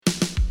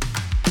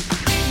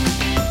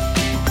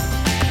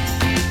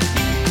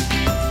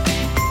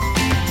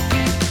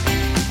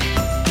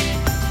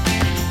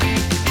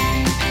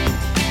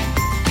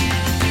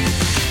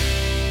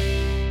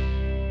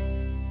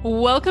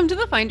Welcome to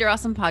the Find Your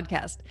Awesome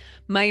podcast.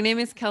 My name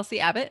is Kelsey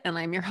Abbott, and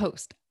I'm your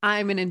host.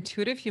 I'm an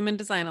intuitive human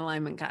design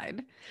alignment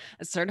guide,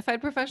 a certified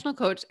professional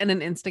coach, and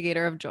an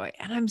instigator of joy.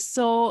 And I'm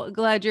so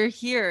glad you're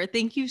here.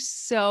 Thank you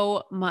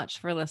so much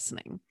for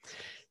listening.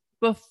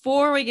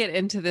 Before we get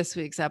into this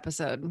week's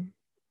episode,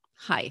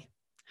 hi,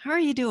 how are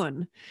you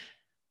doing?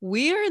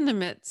 We are in the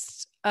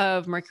midst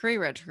of Mercury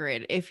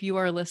retrograde. If you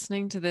are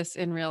listening to this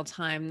in real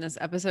time, this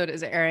episode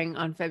is airing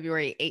on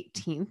February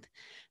 18th.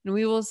 And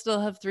we will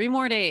still have 3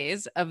 more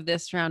days of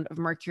this round of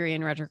Mercury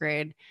in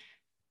retrograde.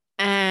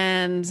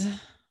 And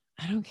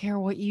I don't care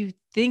what you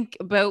think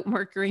about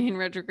Mercury in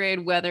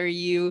retrograde, whether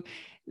you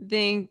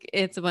think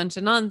it's a bunch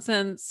of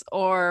nonsense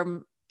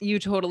or you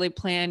totally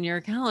plan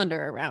your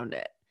calendar around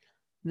it.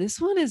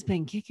 This one has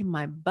been kicking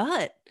my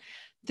butt.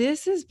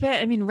 This has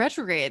been,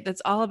 retrograde,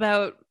 that's all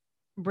about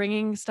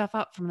bringing stuff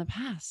up from the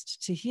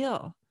past to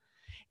heal.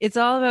 It's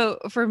all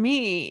about, for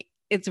me,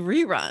 it's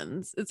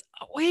reruns. It's,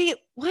 wait,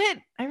 what?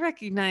 I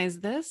recognize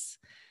this.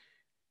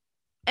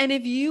 And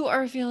if you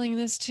are feeling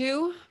this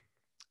too,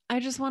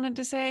 I just wanted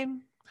to say,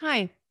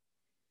 hi,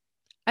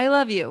 I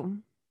love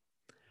you.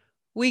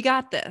 We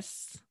got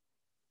this.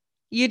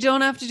 You don't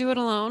have to do it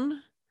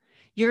alone.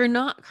 You're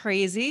not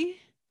crazy.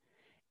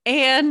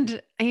 And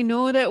I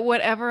know that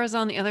whatever is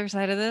on the other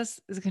side of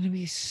this is going to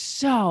be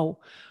so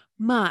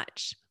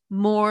much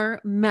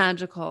more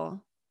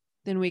magical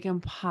than we can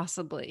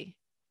possibly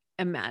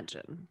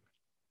imagine.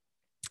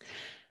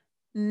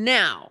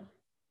 Now,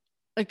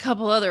 a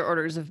couple other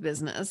orders of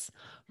business.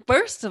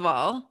 First of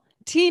all,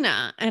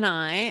 Tina and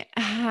I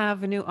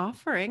have a new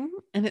offering,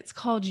 and it's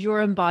called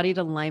Your Embodied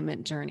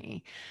Alignment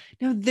Journey.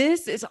 Now,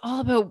 this is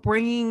all about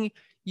bringing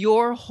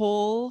your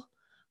whole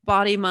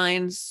body,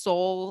 mind,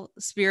 soul,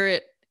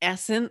 spirit,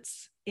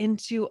 essence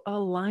into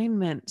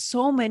alignment.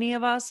 So many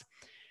of us,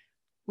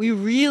 we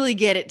really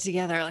get it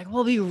together. Like,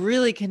 we'll be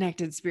really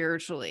connected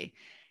spiritually,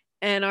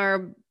 and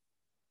our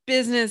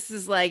business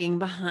is lagging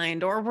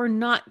behind, or we're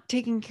not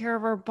taking care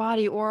of our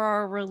body, or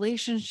our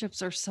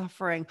relationships are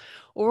suffering,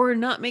 or we're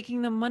not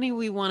making the money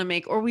we want to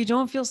make, or we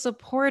don't feel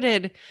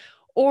supported,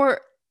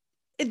 or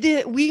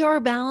we are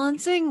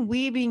balancing,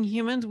 we being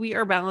humans, we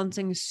are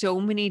balancing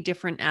so many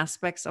different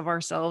aspects of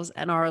ourselves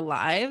and our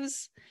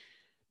lives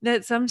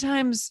that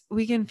sometimes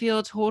we can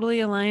feel totally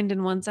aligned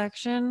in one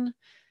section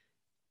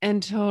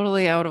and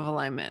totally out of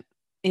alignment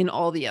in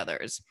all the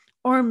others,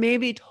 or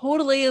maybe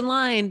totally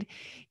aligned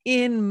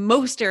in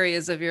most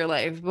areas of your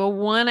life, but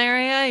one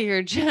area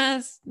you're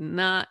just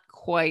not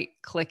quite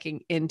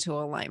clicking into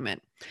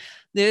alignment.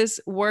 This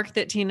work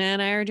that Tina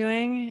and I are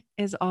doing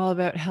is all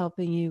about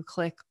helping you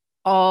click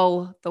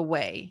all the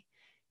way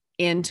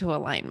into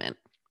alignment.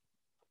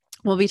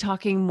 We'll be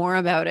talking more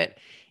about it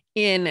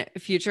in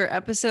future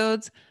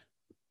episodes,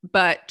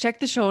 but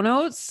check the show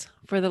notes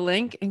for the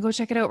link and go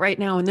check it out right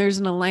now. And there's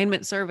an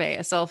alignment survey,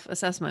 a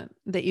self-assessment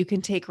that you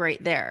can take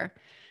right there.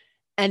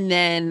 And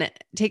then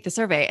take the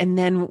survey, and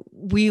then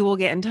we will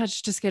get in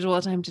touch to schedule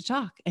a time to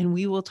talk, and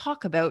we will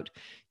talk about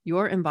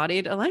your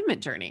embodied alignment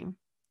journey.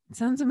 It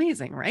sounds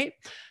amazing, right?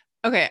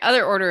 Okay,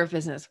 other order of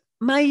business.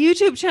 My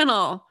YouTube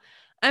channel.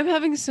 I'm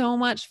having so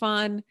much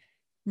fun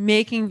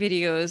making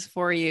videos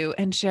for you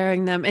and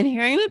sharing them and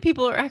hearing that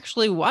people are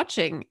actually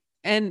watching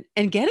and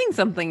getting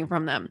something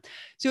from them.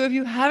 So if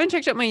you haven't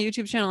checked out my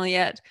YouTube channel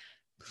yet,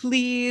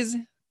 please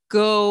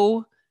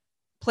go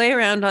play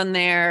around on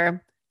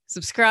there,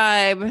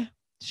 subscribe,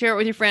 share it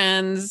with your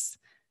friends,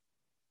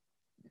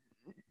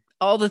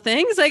 all the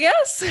things, I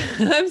guess.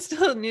 I'm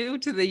still new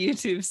to the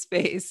YouTube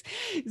space.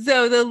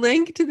 So the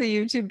link to the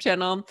YouTube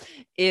channel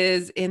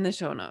is in the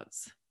show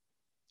notes.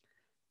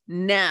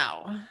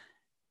 Now,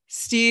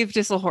 Steve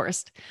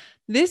Disselhorst.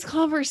 This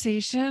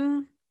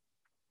conversation,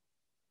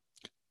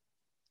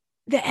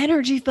 the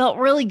energy felt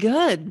really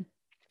good.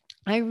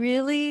 I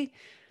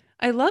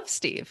love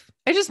Steve.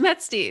 I just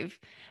met Steve,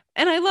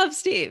 and I love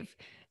Steve.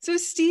 So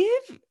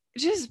Steve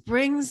just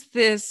brings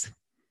this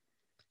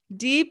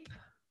deep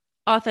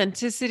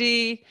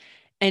authenticity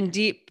and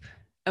deep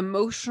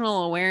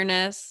emotional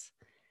awareness.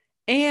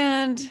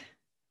 And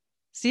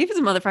Steve is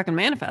a motherfucking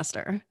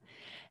manifester.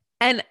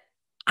 And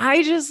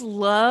I just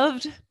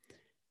loved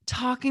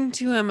talking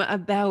to him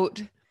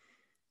about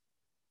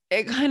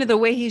kind of the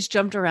way he's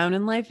jumped around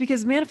in life,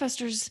 because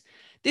manifestors,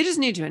 they just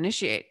need to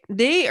initiate.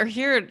 They are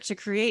here to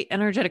create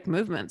energetic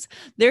movements.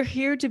 They're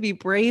here to be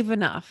brave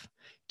enough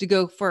to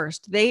go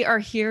first. They are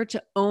here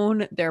to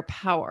own their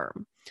power.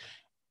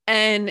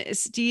 And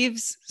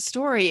Steve's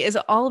story is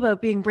all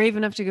about being brave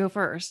enough to go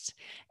first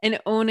and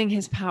owning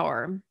his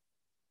power.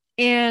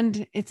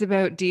 And it's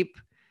about deep,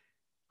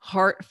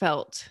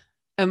 heartfelt,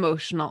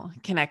 emotional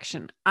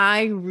connection.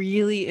 I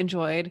really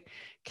enjoyed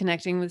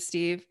connecting with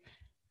Steve,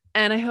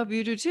 and I hope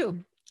you do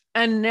too.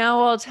 And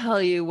now I'll tell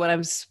you what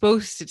I'm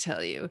supposed to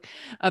tell you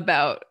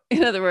about.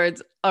 In other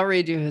words, I'll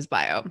read you his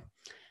bio.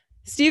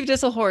 Steve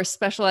Disselhorst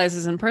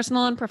specializes in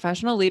personal and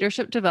professional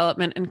leadership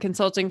development and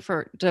consulting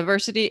for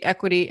diversity,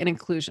 equity, and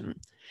inclusion,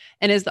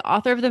 and is the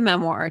author of the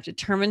memoir,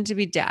 Determined to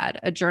be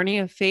Dad, A Journey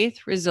of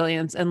Faith,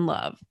 Resilience, and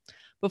Love.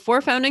 Before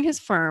founding his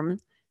firm,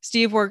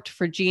 Steve worked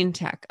for Gene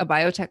Tech, a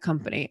biotech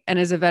company, and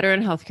is a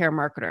veteran healthcare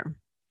marketer.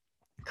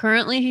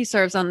 Currently, he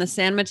serves on the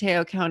San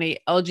Mateo County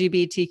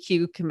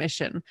LGBTQ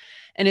Commission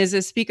and is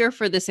a speaker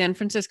for the San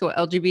Francisco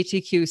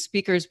LGBTQ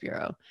Speakers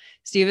Bureau.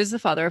 Steve is the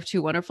father of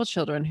two wonderful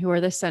children who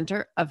are the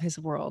center of his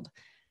world.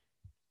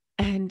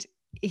 And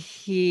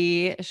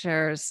he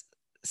shares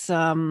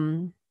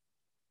some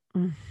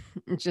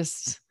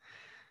just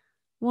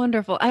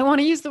wonderful. I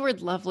want to use the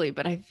word lovely,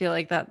 but I feel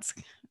like that's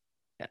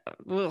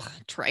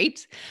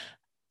trite.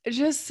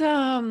 Just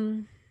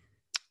some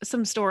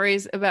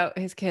stories about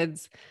his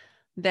kids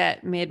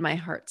that made my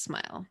heart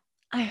smile.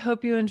 I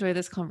hope you enjoy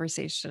this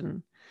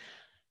conversation.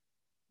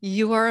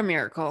 You are a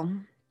miracle.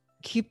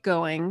 Keep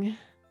going.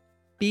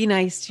 Be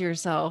nice to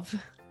yourself.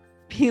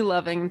 Be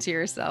loving to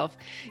yourself.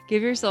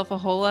 Give yourself a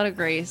whole lot of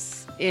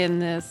grace in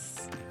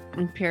this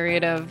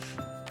period of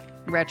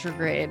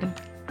retrograde.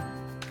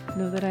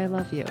 Know that I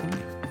love you,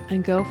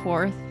 and go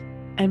forth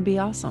and be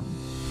awesome.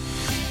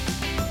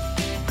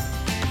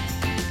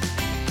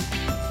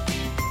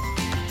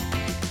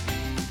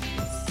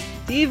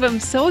 Steve, I'm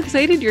so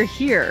excited you're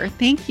here.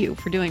 Thank you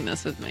for doing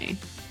this with me.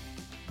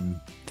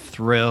 I'm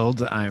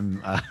thrilled.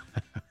 I'm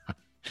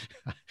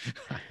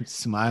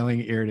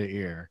smiling ear to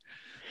ear.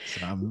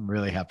 So I'm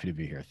really happy to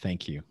be here.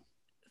 Thank you.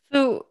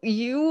 So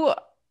you're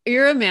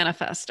a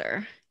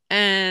manifester,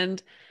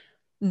 and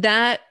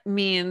that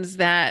means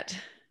that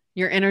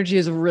your energy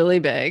is really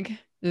big,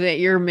 that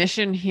your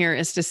mission here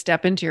is to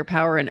step into your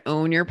power and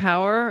own your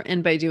power.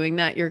 And by doing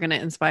that, you're going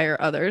to inspire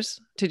others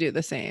to do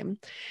the same.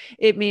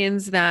 It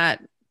means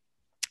that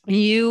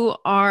your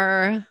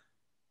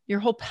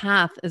whole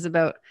path is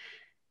about,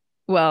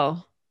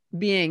 well,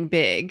 being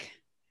big,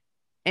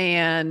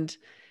 and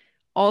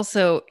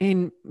also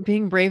in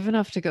being brave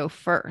enough to go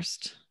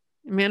first.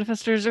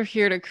 Manifestors are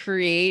here to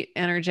create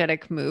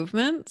energetic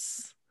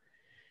movements.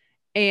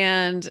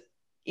 And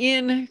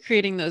in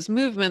creating those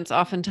movements,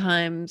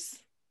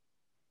 oftentimes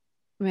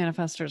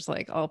manifestors,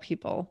 like all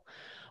people,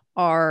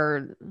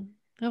 have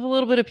a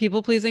little bit of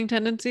people pleasing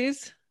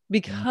tendencies,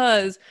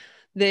 because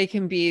they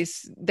can be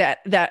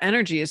that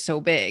energy is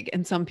so big,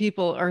 and some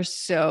people are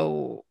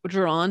so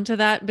drawn to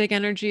that big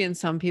energy, and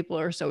some people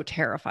are so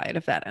terrified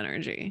of that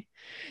energy.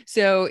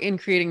 So in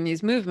creating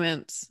these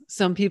movements,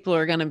 some people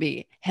are going to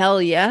be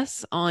hell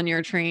yes on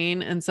your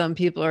train, and some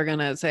people are going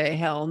to say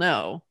hell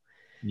no.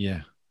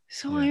 Yeah.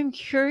 So I'm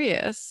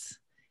curious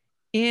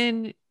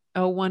in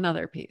one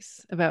other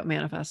piece about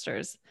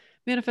manifestors.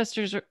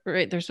 Manifestors are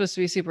right. They're supposed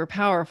to be super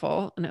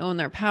powerful and own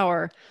their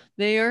power.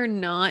 They are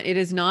not. It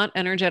is not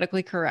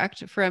energetically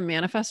correct for a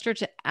manifestor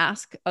to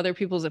ask other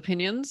people's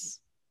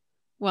opinions.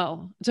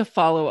 Well, to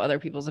follow other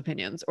people's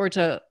opinions, or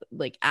to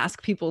like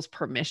ask people's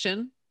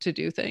permission to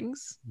do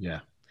things. Yeah.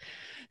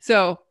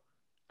 So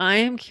I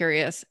am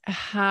curious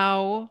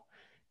how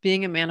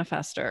being a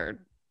manifestor,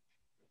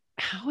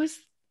 how has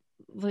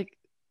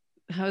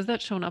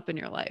that shown up in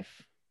your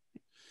life?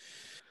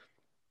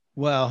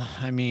 Well,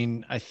 I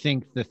mean, I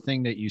think the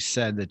thing that you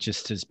said that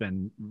just has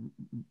been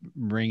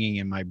ringing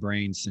in my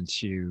brain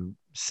since you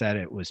said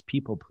it was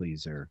people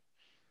pleaser.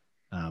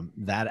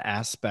 That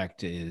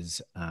aspect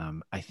is,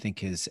 I think,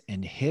 has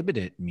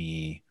inhibited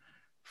me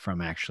from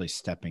actually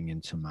stepping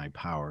into my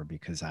power,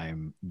 because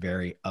I'm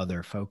very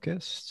other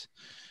focused,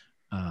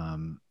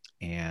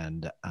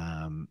 and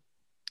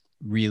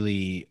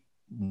really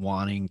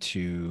wanting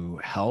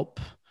to help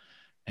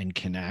and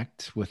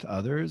connect with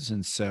others.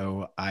 And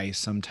so I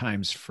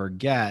sometimes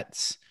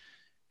forget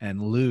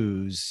and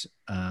lose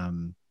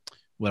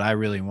what I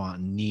really want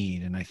and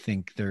need. And I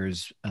think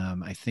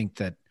I think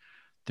that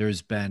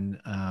there's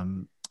been,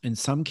 in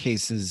some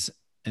cases,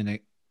 a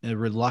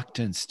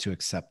reluctance to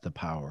accept the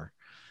power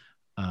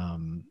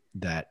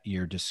that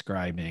you're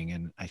describing.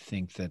 And I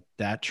think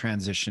that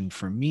transition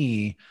for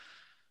me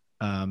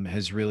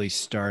has really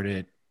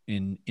started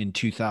in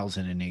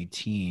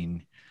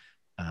 2018,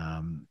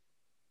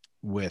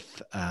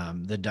 with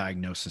the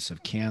diagnosis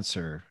of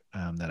cancer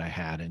that I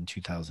had in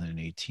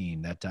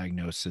 2018. That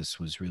diagnosis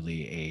was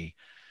really a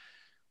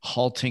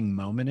halting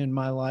moment in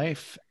my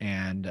life.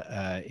 And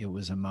it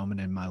was a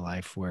moment in my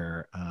life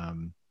where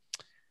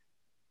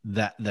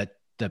that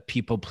the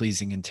people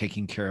pleasing and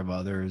taking care of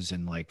others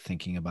and like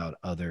thinking about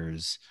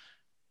others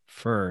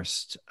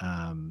first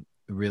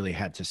really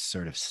had to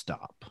sort of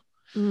stop,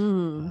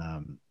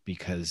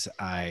 because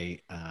I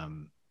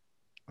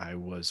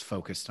was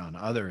focused on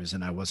others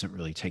and I wasn't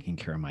really taking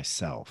care of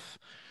myself.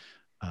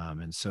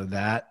 And so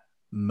that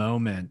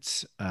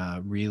moment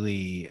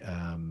really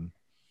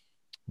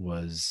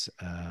was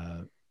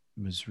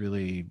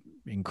really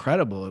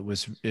incredible.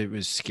 It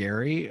was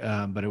scary,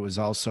 but it was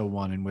also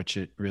one in which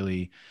it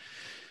really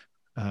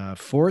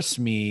forced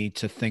me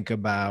to think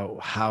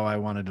about how I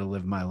wanted to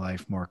live my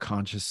life more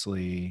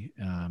consciously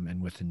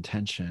and with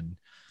intention.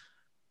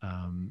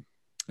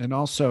 And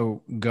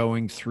also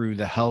going through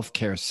the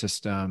healthcare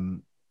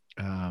system,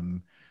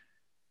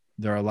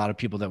 there are a lot of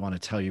people that want to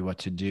tell you what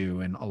to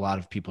do, and a lot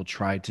of people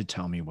tried to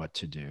tell me what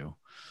to do.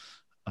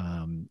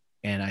 And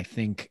I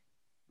think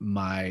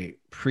my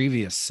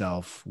previous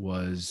self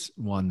was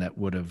one that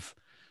would have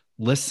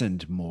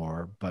listened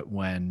more. But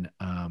when,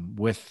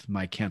 with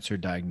my cancer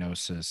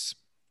diagnosis,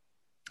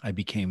 I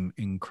became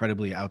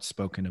incredibly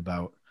outspoken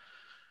about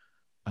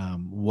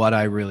what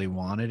I really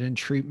wanted in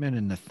treatment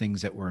and the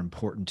things that were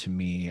important to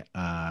me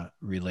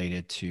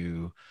related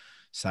to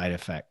side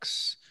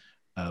effects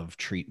of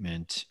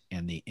treatment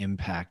and the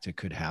impact it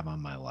could have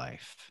on my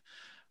life.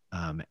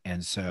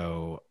 And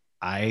so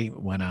I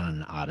went on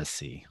an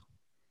odyssey.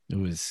 It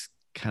was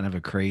kind of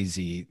a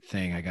crazy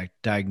thing. I got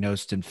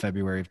diagnosed in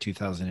February of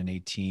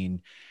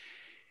 2018,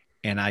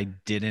 and I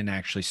didn't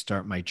actually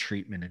start my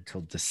treatment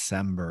until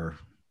December,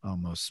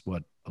 almost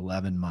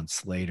 11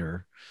 months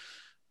later.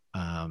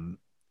 Um,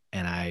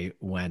 and I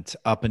went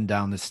up and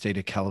down the state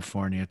of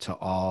California to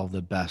all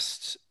the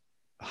best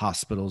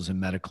hospitals and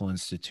medical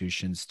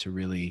institutions to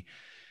really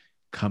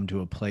come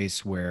to a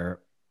place where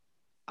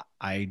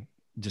I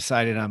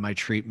decided on my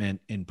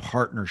treatment in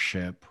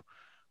partnership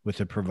with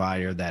a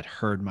provider that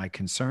heard my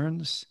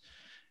concerns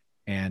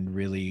and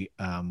really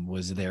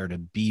was there to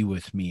be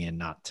with me and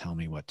not tell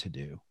me what to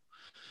do.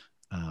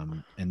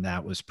 And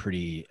that was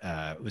pretty,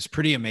 it was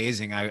pretty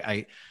amazing.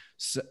 I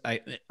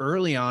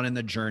early on in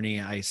the journey,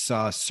 I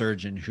saw a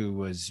surgeon who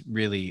was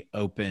really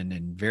open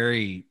and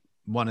very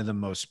one of the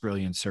most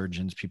brilliant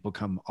surgeons. People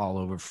come all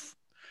over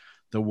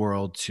the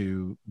world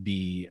to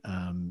be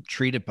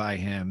treated by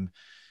him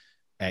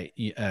at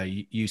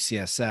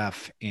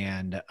UCSF,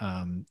 and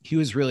he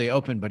was really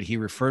open. But he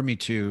referred me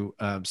to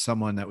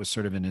someone that was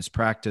sort of in his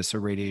practice, a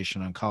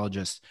radiation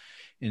oncologist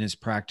in his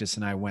practice,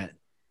 and I went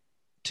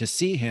to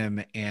see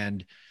him,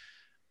 and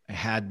I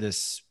had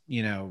this,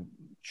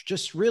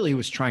 just really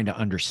was trying to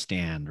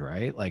understand,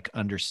 right? Like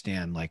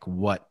understand like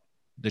what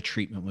the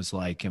treatment was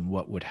like and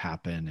what would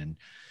happen.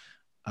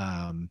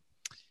 Um,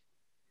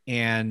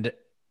 and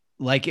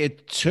like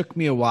it took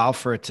me a while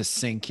for it to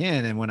sink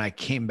in. And when I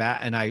came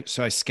back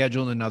so I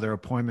scheduled another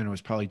appointment, it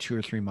was probably 2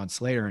 or 3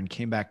 months later, and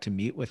came back to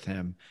meet with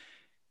him.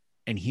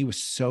 And he was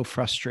so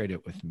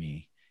frustrated with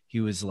me. He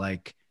was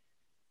like,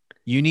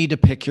 you need to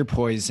pick your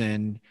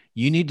poison.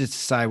 You need to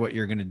decide what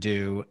you're going to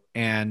do.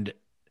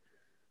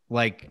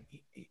 Like,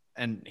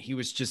 and he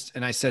was just,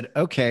 and I said,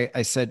 okay.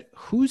 I said,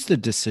 who's the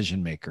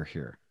decision maker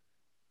here?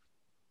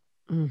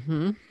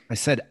 Mm-hmm. I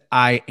said,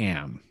 I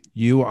am.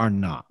 You are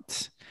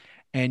not.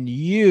 And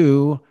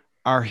you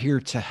are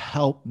here to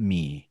help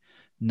me,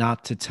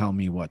 not to tell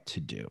me what to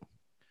do.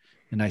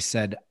 And I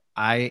said,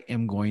 I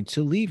am going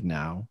to leave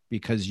now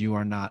because you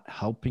are not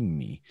helping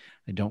me.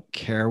 I don't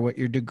care what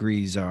your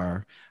degrees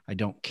are. I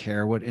don't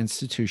care what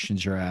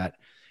institutions you're at.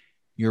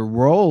 Your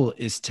role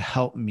is to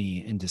help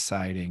me in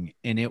deciding.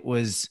 And he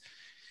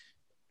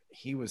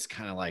was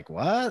kind of like,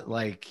 what?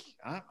 Like,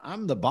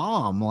 I'm the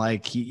bomb.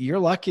 Like, you're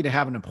lucky to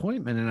have an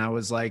appointment. And I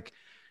was like,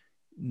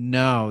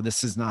 no,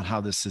 this is not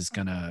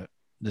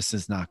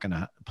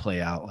gonna play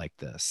out like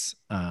this.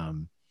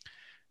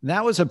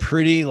 That was a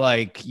pretty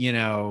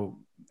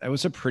that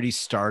was a pretty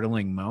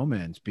startling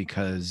moment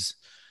because,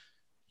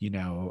 you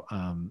know,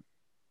 um,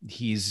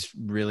 he's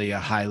really a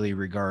highly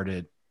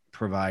regarded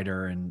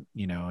provider, and,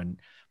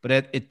 but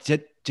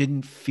it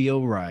didn't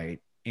feel right.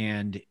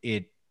 And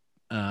it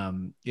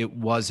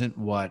wasn't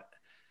what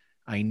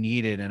I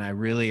needed. And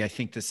I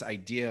think this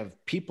idea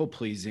of people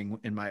pleasing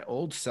in my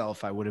old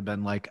self, I would have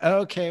been like, oh,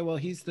 okay, well,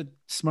 he's the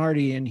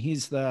smarty, and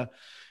he's the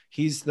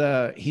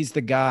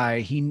guy.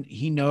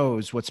 He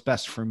knows what's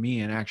best for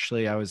me. And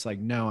actually I was like,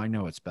 no, I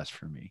know what's best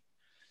for me.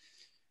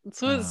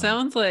 So it Um,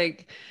 sounds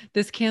like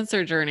this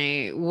cancer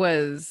journey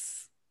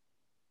was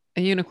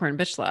a unicorn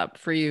bitch slap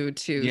for you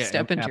to yeah,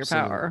 step into your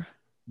absolutely. power.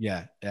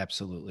 Yeah,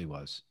 absolutely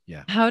was.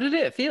 Yeah. How did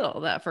it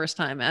feel that first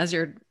time as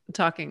you're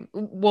talking?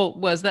 Well,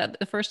 was that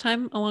the first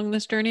time along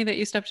this journey that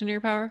you stepped into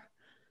your power?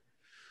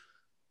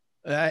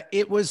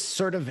 It was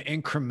sort of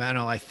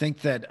incremental. I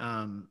think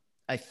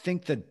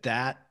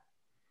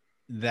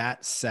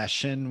that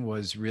session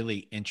was really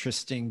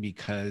interesting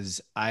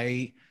because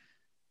I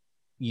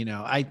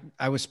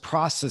was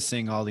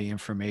processing all the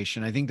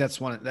information. I think that's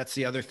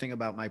the other thing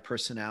about my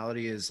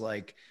personality is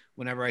like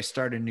whenever I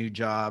start a new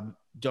job,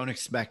 don't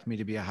expect me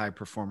to be a high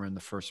performer in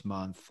the first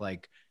month.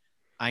 Like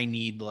I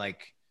need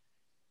like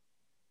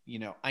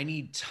I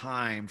need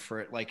time for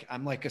it. Like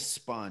I'm like a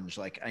sponge.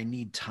 Like I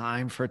need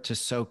time for it to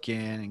soak in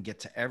and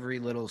get to every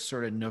little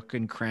sort of nook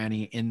and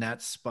cranny in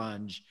that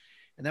sponge.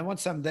 And then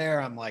once I'm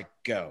there, I'm like,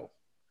 go.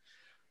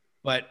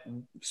 But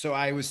so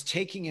I was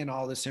taking in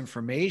all this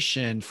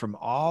information from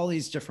all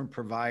these different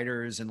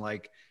providers and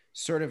like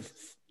sort of,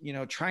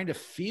 trying to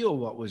feel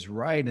what was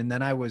right. And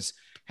then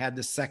had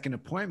the second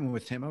appointment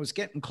with him. I was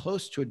getting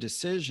close to a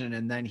decision.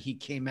 And then he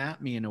came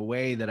at me in a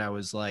way that I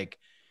was like,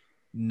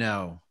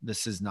 no,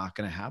 this is not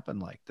going to happen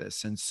like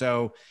this. And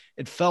so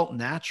it felt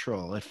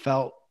natural. It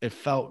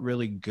felt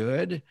really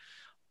good.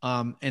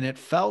 And it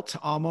felt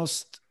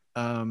almost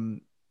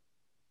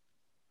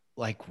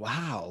like,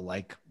 wow,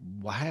 like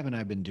why haven't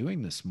I been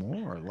doing this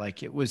more?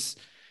 Like it was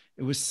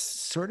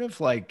sort of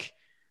like,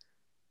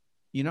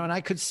 and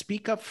I could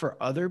speak up for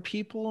other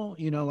people,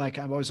 like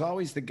I was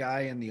always the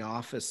guy in the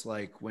office,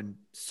 like when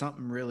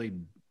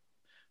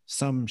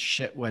some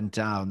shit went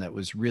down that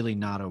was really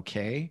not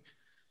okay,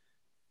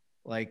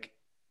 like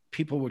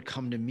people would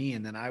come to me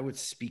and then I would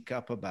speak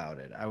up about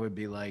it. I would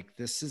be like,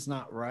 this is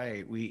not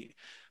right.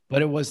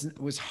 But it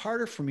was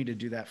harder for me to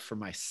do that for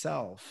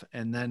myself.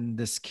 And then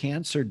this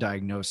cancer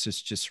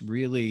diagnosis just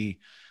really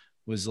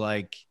was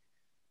like,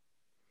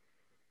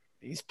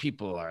 these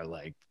people are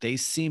like, they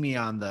see me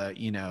on the,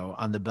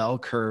 on the bell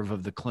curve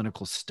of the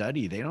clinical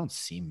study. They don't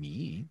see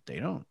me. They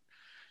don't,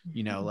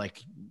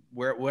 like,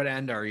 what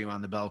end are you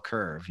on the bell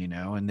curve,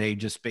 and they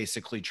just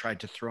basically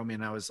tried to throw me.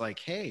 And I was like,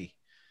 hey,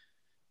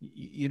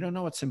 you don't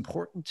know what's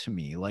important to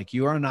me. Like,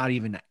 you are not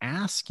even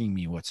asking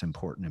me what's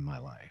important in my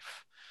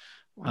life.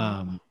 Wow.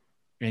 Um,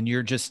 and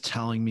you're just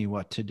telling me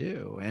what to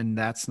do. And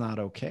that's not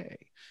okay.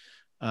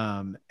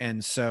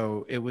 And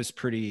so it was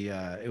pretty,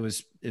 it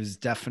was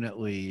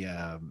definitely,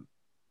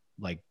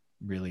 like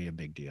really a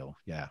big deal.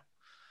 Yeah.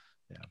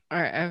 Yeah. All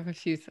right, I have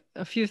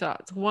a few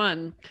thoughts.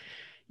 One,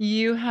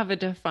 you have a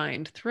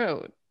defined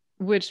throat,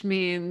 which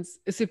means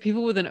so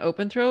people with an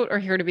open throat are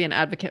here to be an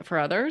advocate for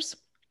others.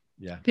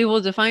 Yeah. People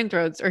with defined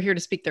throats are here to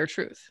speak their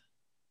truth.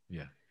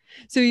 Yeah.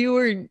 So you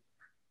were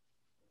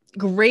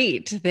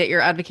great that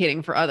you're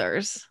advocating for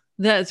others.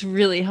 That's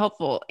really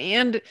helpful.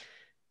 And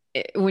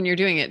when you're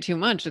doing it too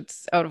much,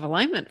 it's out of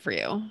alignment for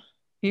you.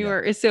 You Yeah.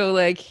 are so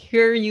like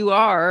here you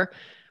are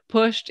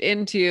pushed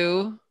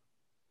into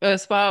a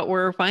spot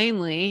where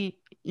finally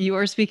you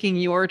are speaking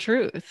your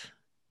truth.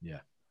 Yeah.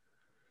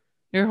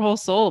 Your whole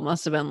soul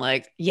must have been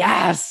like,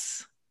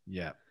 yes,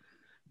 Yeah.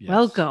 Yes.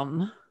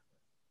 welcome.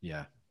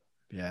 Yeah.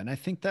 Yeah. And I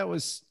think it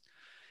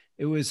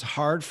was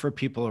hard for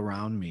people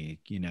around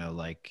me,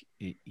 like,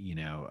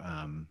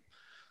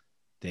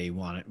 they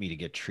wanted me to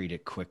get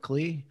treated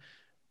quickly.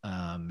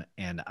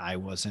 And I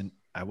wasn't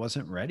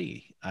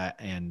ready.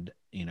 And,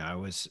 I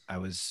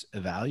was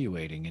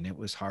evaluating, and it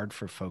was hard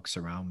for folks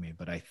around me,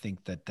 but I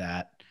think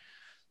that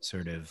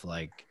sort of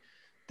like,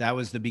 that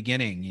was the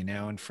beginning,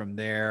 and from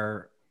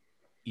there,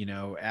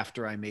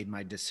 after I made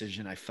my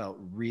decision, I felt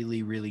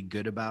really, really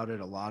good about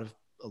it. A lot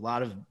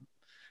of,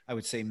 I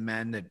would say,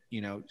 men that,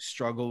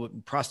 struggle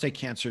with prostate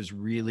cancer is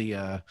really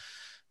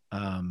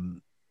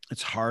um,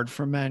 it's hard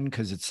for men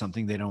because it's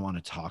something they don't want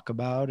to talk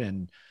about.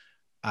 And,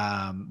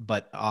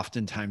 but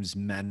oftentimes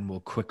men will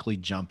quickly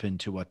jump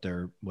into what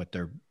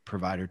their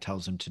provider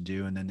tells them to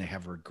do. And then they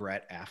have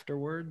regret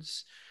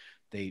afterwards.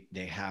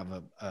 They have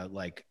a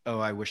like, oh,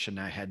 I wish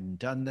I hadn't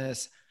done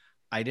this.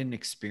 I didn't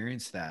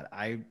experience that.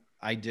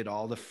 I did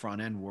all the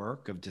front end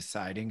work of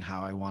deciding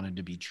how I wanted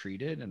to be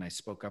treated, and I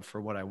spoke up for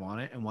what I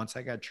wanted. And once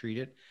I got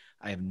treated,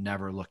 I have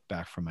never looked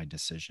back from my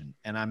decision.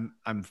 And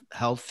I'm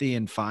healthy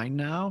and fine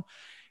now,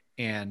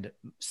 and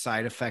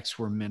side effects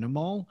were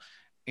minimal,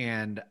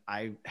 and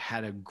I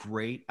had a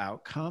great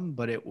outcome.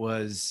 But it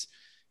was,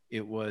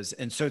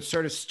 and so it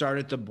sort of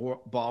started the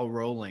ball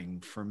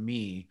rolling for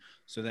me.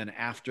 So then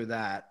after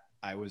that,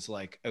 I was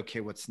like, okay,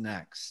 what's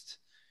next?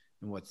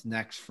 And what's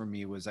next for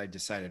me was I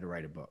decided to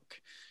write a book,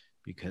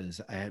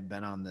 because I had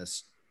been on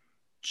this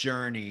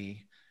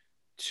journey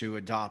to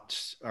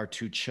adopt our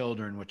two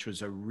children, which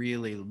was a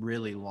really,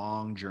 really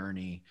long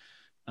journey.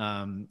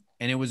 And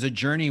it was a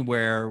journey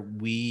where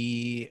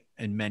we,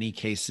 in many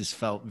cases,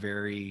 felt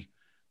very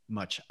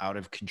much out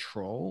of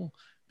control,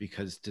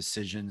 because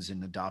decisions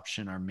in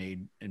adoption are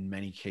made in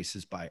many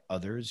cases by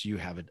others.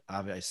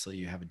 Obviously,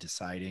 you have a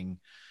deciding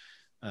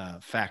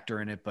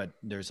factor in it, but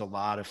there's a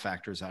lot of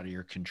factors out of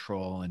your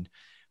control. And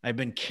I've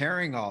been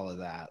carrying all of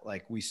that.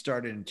 Like, we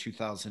started in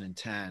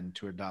 2010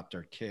 to adopt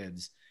our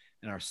kids,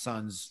 and our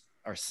son's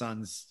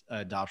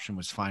adoption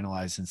was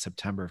finalized in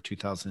September of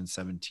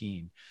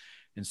 2017.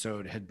 And so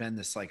it had been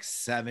this like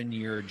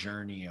 7-year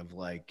journey of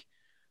like,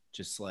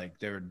 just like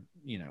there,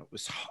 it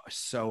was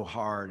so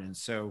hard. And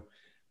so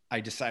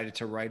I decided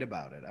to write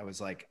about it. I was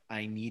like,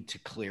 I need to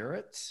clear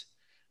it.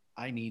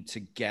 I need to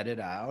get it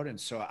out. And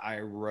so I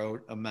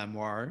wrote a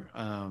memoir,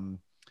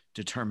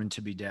 Determined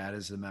to Be Dad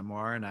is the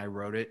memoir. And I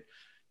wrote it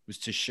was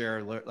to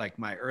share like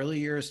my early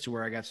years to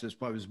where I got to this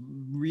point. It was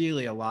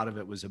really, a lot of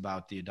it was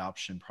about the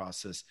adoption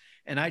process.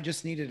 And I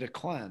just needed a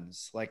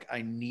cleanse. Like,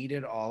 I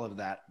needed all of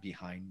that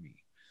behind me.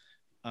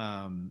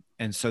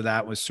 And so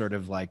that was sort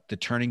of like the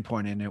turning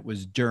point. And it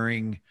was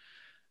during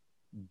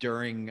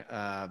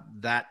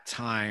that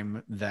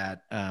time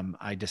that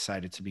I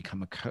decided to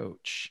become a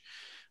coach.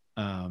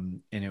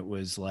 And it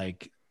was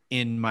like,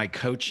 in my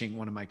coaching,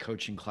 one of my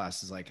coaching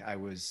classes, like,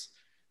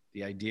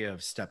 the idea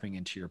of stepping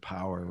into your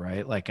power,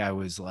 right? Like, I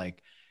was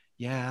like,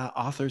 yeah,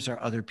 authors are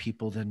other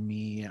people than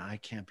me. I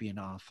can't be an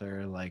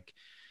author. Like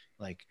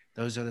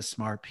those are the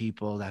smart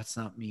people. That's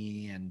not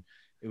me. And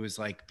it was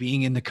like,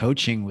 being in the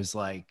coaching was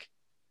like,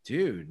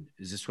 dude,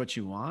 is this what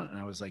you want? And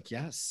I was like,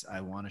 yes,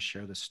 I want to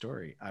share the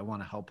story. I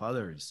want to help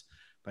others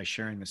by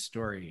sharing the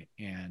story.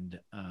 And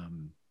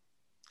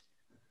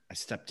I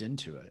stepped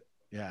into it.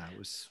 Yeah, it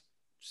was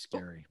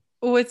scary.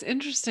 What's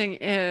interesting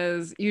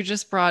is you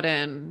just brought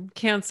in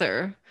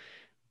cancer,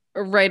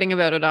 writing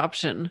about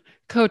adoption,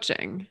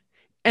 coaching.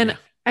 And Yeah.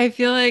 I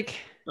feel like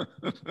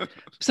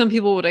some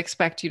people would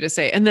expect you to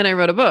say, and then I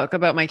wrote a book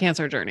about my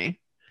cancer journey.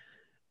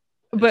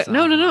 But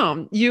no, no,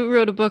 no. You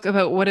wrote a book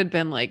about what had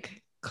been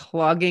like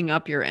clogging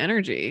up your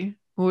energy,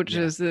 which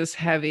Yeah. is this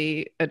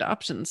heavy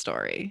adoption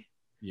story.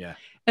 Yeah.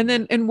 And Yeah.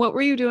 then, and what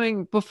were you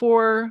doing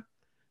before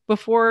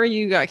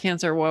you got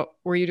cancer? What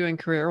were you doing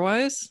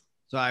career-wise?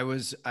 So I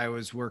was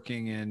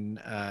working in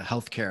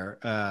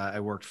healthcare. I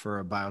worked for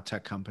a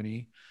biotech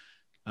company,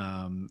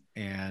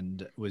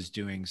 and was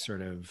doing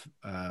sort of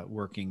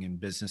working in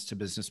business to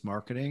business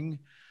marketing,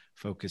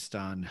 focused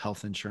on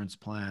health insurance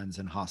plans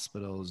and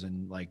hospitals,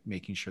 and like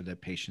making sure that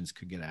patients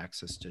could get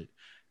access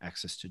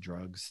to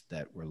drugs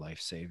that were life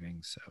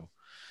saving. So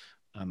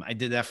I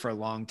did that for a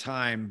long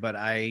time, but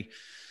I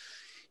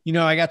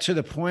got to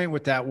the point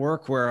with that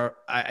work where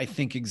I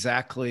think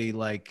exactly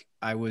like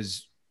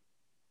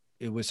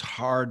it was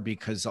hard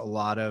because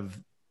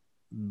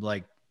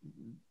like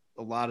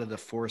a lot of the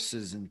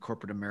forces in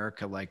corporate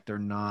America, like they're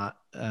not,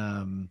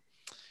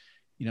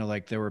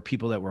 like there were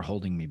people that were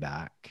holding me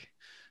back.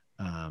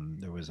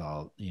 There was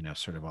all,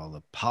 sort of all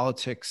the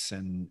politics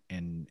and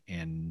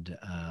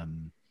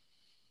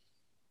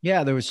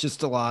yeah, there was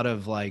just a lot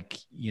of like,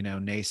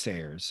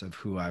 naysayers of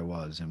who I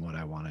was and what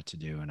I wanted to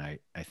do. And I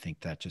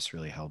think that just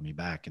really held me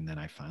back. And then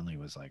I finally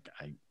was like,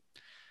 I'm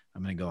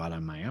going to go out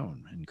on my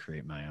own and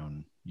create my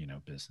own,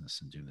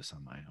 business and do this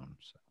on my own.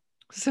 So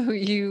So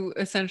you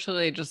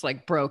essentially just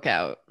like broke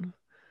out.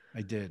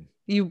 I did.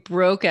 You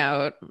broke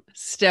out,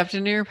 stepped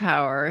into your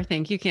power.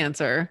 Thank you, Yeah.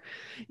 cancer.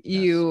 Yes.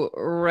 You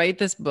write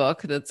this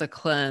book that's a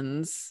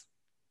cleanse.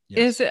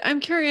 Is Yes. it, I'm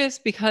curious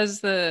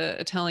because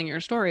the telling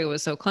your story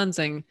was so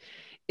cleansing.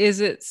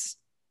 Is it,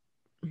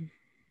 do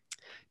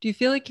you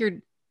feel like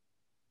you're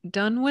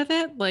done with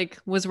it? Like,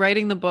 was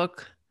writing the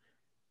book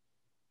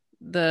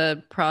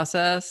the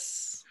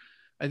process?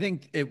 I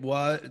think it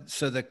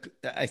was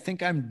I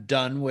think I'm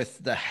done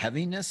with the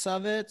heaviness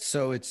of it.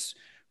 So it's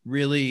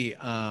really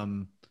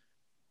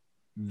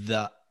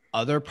the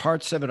other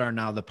parts of it are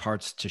now the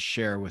parts to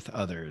share with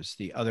others.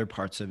 The other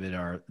parts of it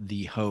are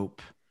the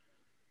hope,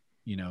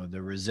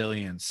 the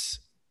resilience,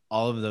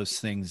 all of those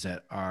things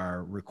that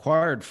are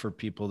required for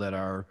people that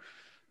are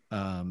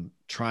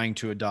trying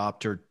to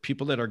adopt, or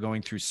people that are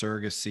going through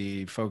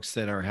surrogacy, folks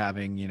that are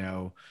having,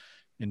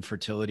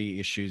 infertility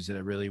issues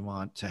that really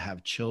want to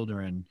have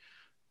children.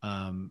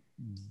 um,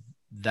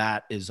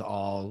 that is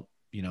all,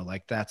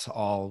 like that's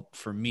all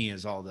for me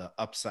is all the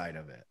upside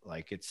of it.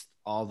 Like it's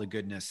all the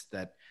goodness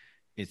that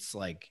it's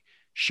like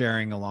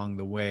sharing along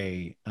the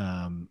way.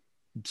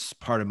 It's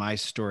part of my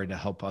story to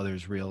help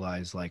others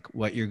realize like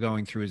what you're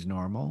going through is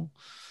normal.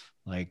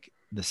 Like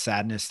the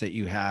sadness that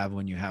you have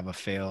when you have a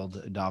failed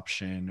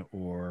adoption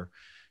or,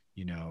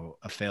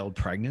 a failed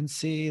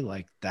pregnancy,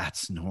 like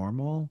that's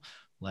normal.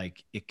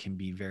 Like it can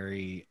be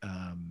very,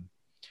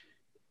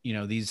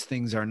 these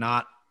things are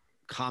not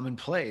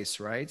commonplace,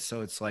 right?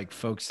 So it's like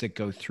folks that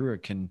go through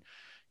it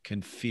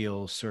can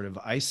feel sort of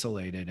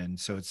isolated. And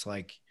so it's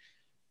like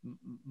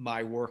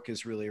my work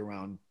is really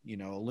around,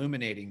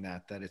 illuminating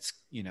that it's,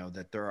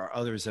 that there are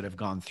others that have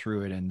gone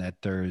through it, and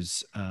that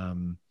there's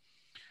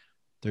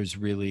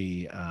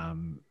really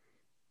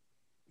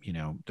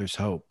there's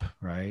hope,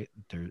 right?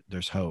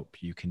 There's hope.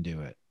 You can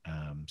do it.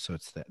 So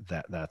it's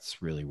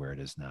that's really where it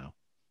is now.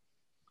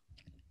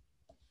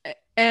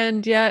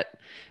 And yet,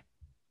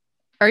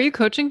 are you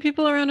coaching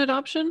people around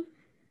adoption?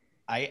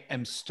 I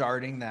am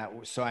starting that.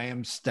 So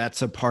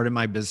that's a part of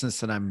my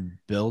business that I'm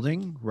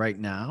building right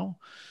now.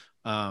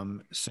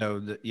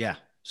 Yeah,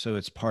 so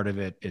it's part of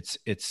it. It's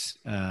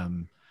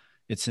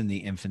in the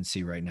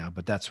infancy right now,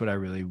 but that's what I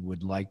really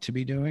would like to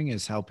be doing,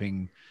 is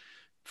helping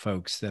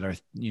folks that are,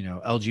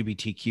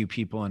 LGBTQ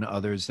people and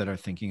others that are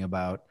thinking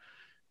about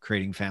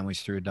creating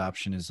families through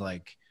adoption, is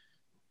like,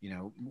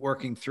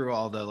 working through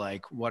all the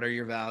like, what are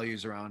your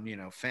values around,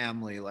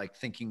 family, like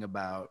thinking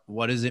about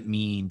what does it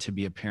mean to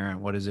be a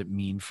parent? What does it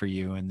mean for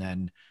you? And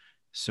then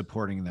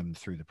supporting them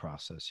through the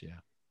process. Yeah.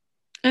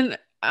 And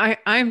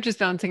I'm just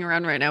bouncing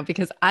around right now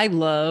because I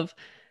love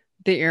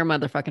that you're a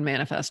motherfucking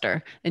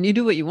manifester and you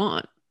do what you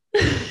want.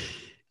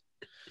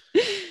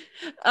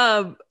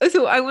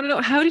 So I want to know,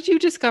 how did you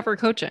discover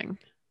coaching?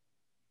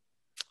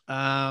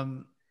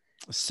 Um,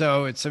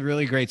 so it's a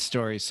really great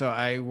story. So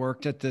I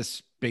worked at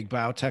this big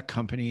biotech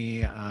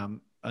company,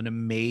 an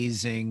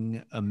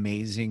amazing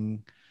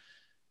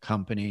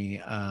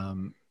company,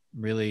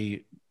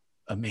 really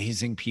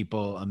amazing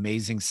people,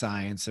 amazing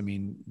science. I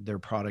mean, their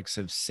products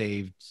have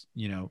saved,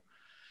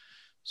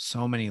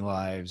 so many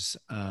lives.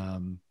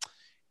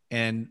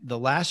 And the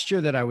last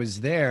year that I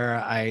was there,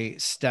 I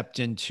stepped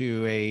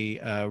into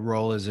a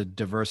role as a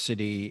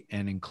diversity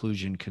and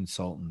inclusion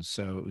consultant.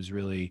 So it was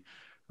really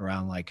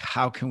around like,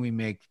 how can we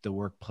make the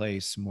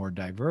workplace more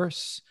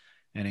diverse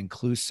and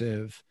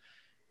inclusive?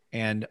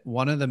 And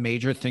one of the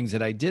major things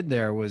that I did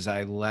there was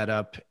I led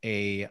up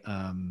a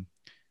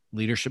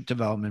leadership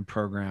development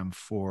program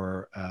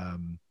for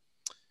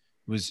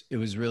it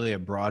was really a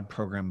broad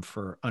program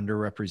for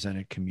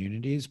underrepresented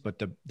communities, but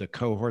the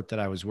cohort that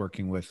I was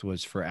working with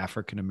was for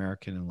African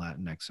American and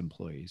Latinx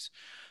employees.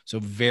 So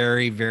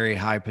very, very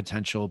high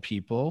potential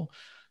people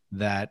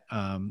that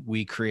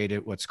we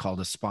created what's called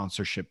a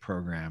sponsorship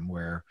program,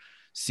 where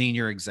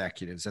senior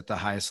executives at the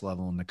highest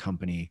level in the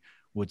company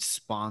would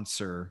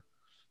sponsor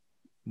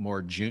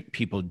more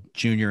people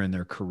junior in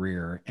their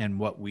career. And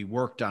what we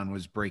worked on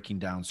was breaking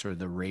down sort of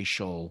the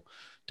racial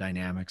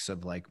dynamics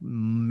of like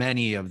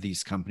many of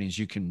these companies.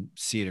 You can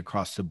see it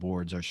across the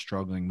boards are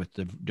struggling with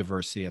the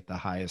diversity at the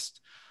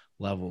highest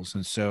levels.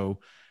 And so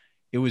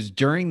it was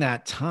during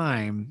that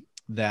time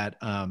that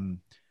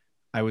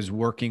I was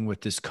working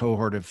with this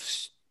cohort of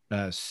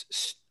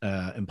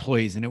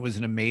employees, and it was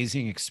an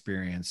amazing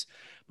experience.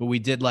 But we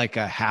did like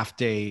a half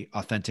day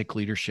authentic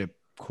leadership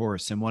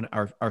course, and one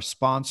our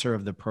sponsor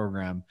of the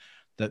program,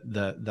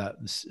 the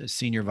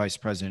senior vice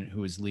president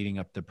who was leading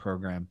up the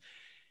program,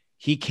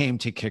 he came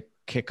to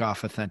kick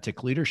off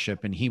authentic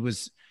leadership, and he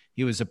was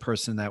a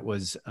person that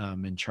was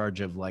in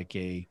charge of like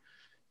a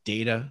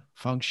data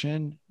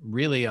function,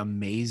 really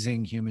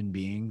amazing human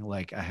being.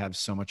 Like I have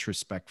so much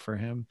respect for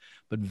him,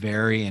 but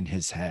very in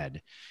his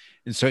head.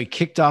 And so he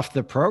kicked off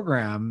the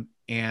program,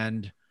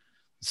 and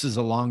this is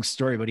a long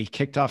story, but he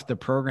kicked off the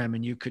program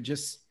and you could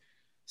just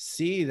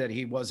see that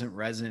he wasn't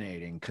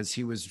resonating because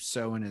he was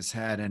so in his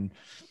head.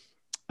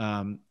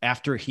 And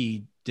after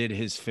he did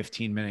his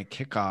 15-minute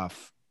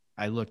kickoff,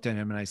 I looked at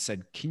him and I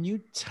said, "Can you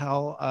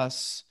tell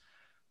us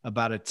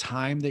about a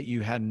time that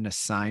you had an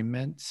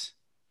assignment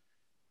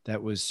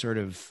that was sort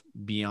of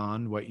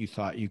beyond what you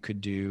thought you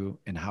could do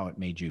and how it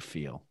made you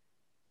feel?"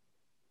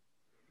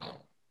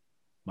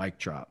 Mic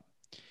drop.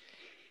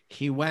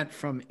 He went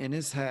from in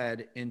his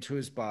head into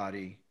his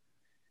body,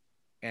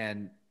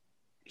 and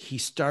he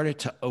started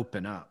to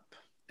open up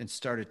and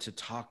started to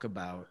talk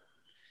about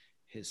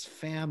his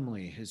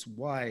family, his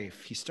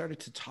wife. He started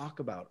to talk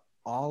about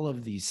all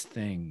of these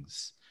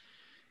things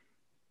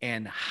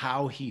and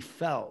how he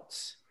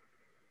felt.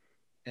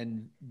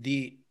 And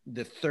the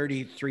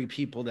 33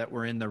 people that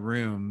were in the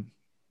room,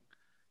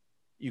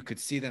 you could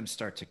see them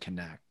start to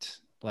connect.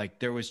 Like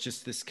there was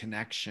just this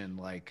connection,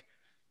 like,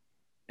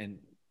 and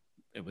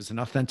it was an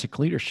authentic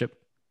leadership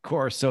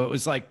course. So it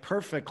was like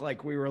perfect.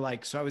 Like we were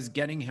like, so I was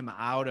getting him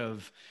out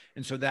of,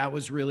 and so that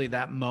was really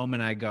that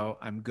moment. I go,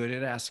 I'm good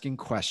at asking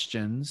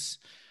questions.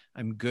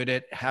 I'm good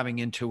at having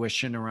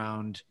intuition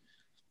around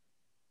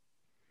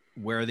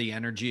where the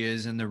energy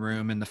is in the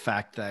room, and the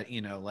fact that,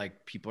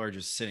 like people are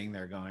just sitting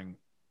there going,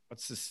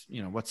 what's this,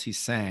 what's he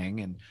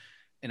saying?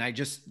 And I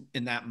just,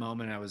 in that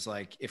moment, I was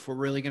like, if we're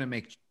really going to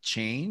make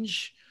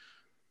change,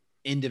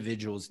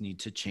 individuals need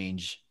to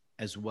change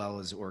as well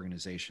as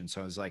organizations.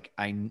 So I was like,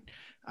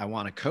 I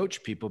want to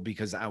coach people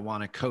because I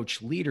want to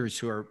coach leaders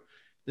who are,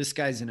 this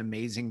guy's an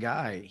amazing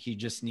guy. He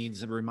just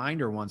needs a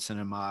reminder once in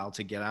a while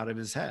to get out of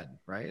his head,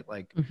 right?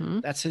 Like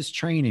that's his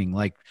training.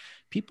 Like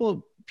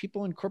people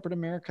in corporate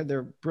America,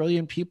 they're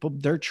brilliant people.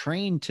 They're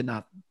trained to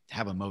not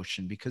have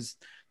emotion because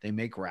they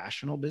make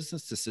rational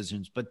business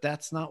decisions, but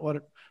that's not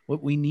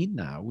what we need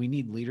now. We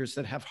need leaders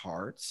that have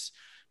hearts.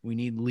 We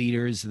need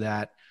leaders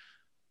that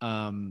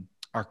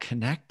are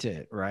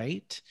connected,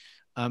 right?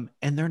 And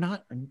they're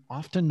not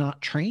often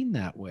not trained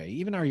that way.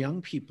 Even our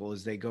young people,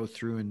 as they go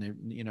through and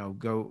they,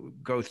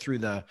 go through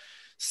the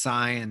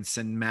science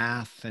and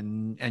math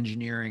and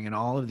engineering and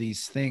all of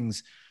these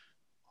things,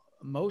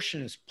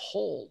 emotion is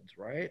pulled,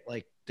 right?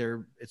 Like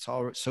it's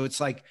all, so it's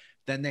like,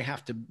 then they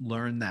have to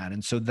learn that.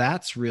 And so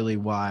that's really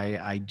why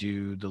I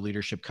do the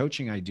leadership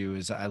coaching I do,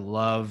 is I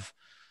love,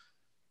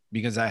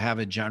 because I have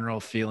a general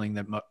feeling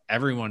that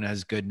everyone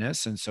has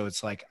goodness. And so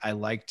it's like, I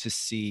like to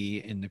see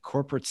in the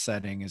corporate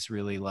setting is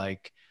really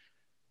like,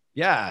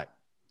 yeah,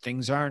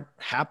 things aren't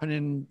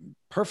happening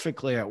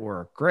perfectly at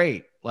work.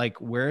 Great.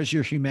 Like, where's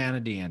your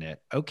humanity in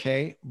it?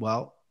 Okay.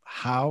 Well,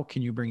 how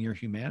can you bring your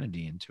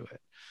humanity into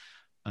it?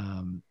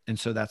 And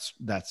so that's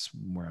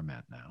where I'm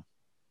at now.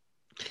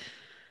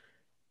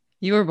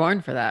 You were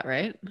born for that,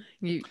 right?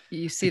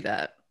 You see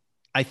that.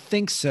 I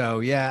think so.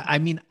 Yeah. I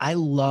mean, I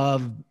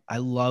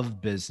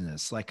love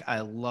business. Like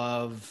I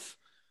love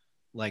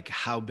like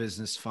how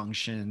business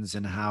functions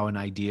and how an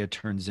idea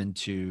turns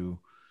into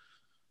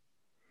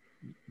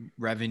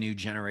revenue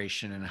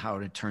generation and how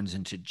it turns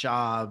into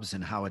jobs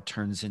and how it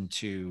turns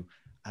into,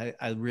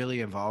 I really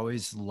have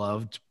always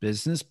loved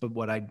business, but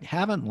what I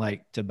haven't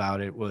liked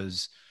about it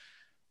was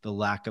the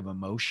lack of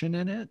emotion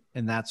in it.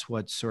 And that's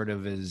what sort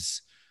of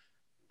is,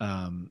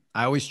 I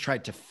always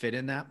tried to fit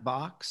in that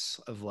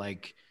box of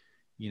like,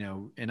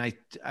 and I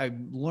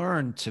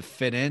learned to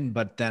fit in,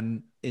 but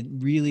then it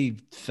really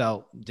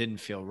didn't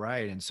feel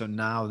right. And so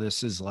now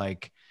this is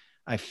like,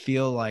 I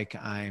feel like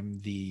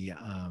I'm the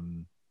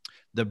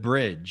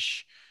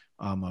bridge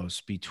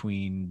almost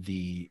between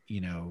the,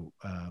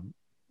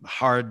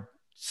 hard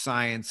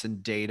science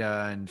and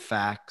data and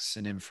facts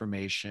and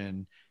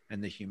information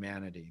and the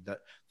humanity,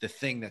 the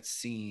thing that's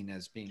seen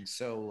as being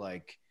so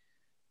like,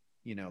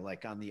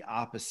 like on the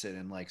opposite.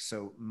 And like,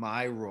 so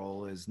my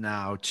role is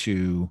now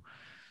to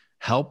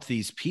help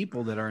these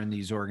people that are in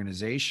these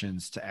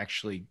organizations to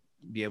actually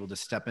be able to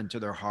step into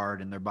their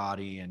heart and their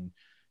body. And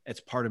it's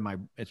part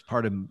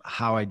of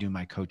how I do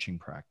my coaching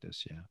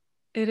practice. Yeah.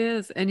 It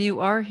is. And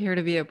you are here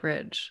to be a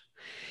bridge.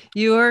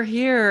 You are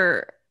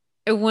here.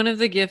 One of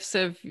the gifts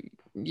of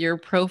your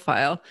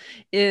profile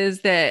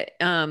is that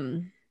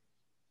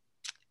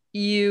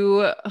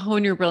you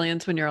hone your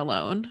brilliance when you're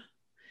alone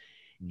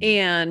Mm,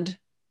 and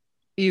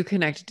you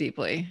connect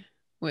deeply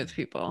with mm,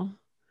 people.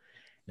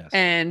 yes.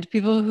 And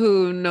people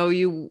who know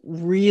you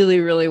really,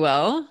 really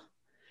well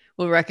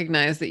will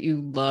recognize that you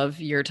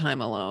love your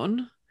time alone.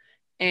 Yep.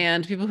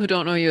 And people who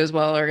don't know you as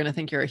well are going to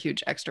think you're a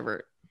huge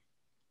extrovert.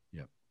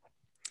 Yep.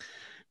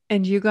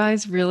 And you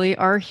guys really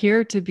are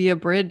here to be a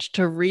bridge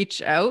to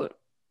reach out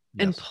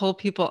and Yes. pull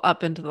people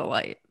up into the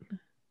light.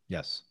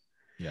 Yes.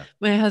 Yeah.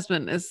 My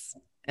husband is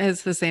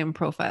has the same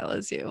profile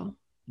as you.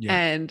 Yeah.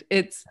 And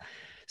it's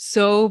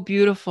so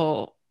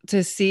beautiful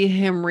to see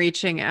him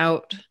reaching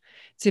out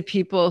to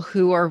people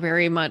who are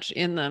very much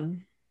in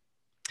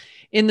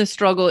the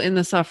struggle, in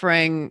the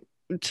suffering,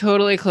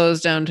 totally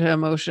closed down to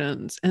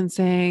emotions and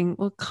saying,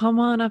 "Well, come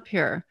on up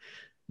here.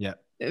 Yeah.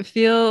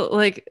 Feel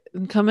like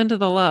come into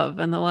the love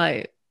and the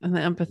light and the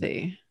Yeah.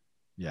 empathy."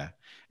 Yeah.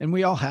 And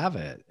we all have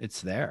it.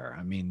 It's there.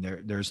 I mean,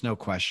 there's no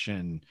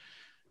question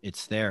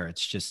it's there.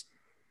 It's just,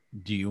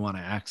 do you want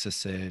to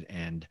access it?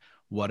 And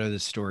what are the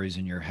stories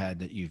in your head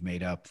that you've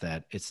made up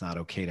that it's not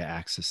okay to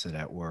access it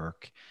at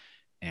work?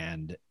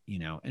 And,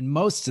 and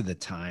most of the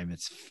time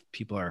it's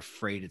people are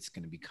afraid it's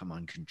going to become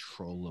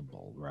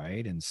uncontrollable.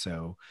 Right. And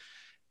so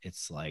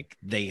it's like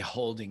they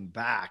holding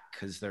back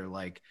because they're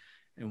like,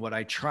 and what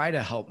I try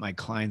to help my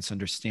clients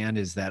understand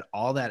is that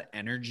all that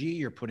energy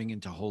you're putting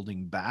into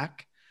holding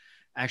back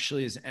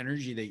actually is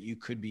energy that you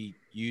could be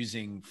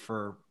using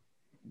for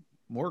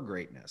more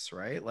greatness,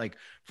 right? Like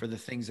for the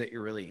things that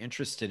you're really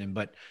interested in.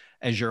 But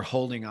as you're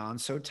holding on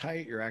so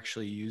tight, you're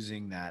actually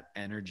using that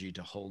energy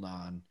to hold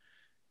on.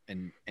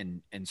 And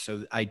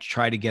so I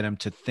try to get them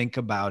to think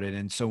about it.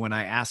 And so when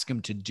I ask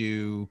them to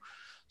do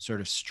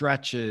sort of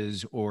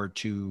stretches or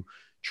to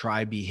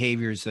try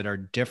behaviors that are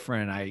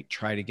different, I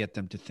try to get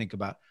them to think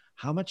about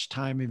how much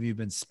time have you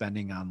been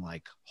spending on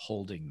like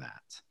holding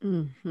that,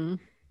 Mm-hmm.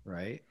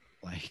 right?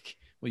 Like,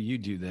 well, you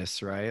do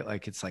this, right?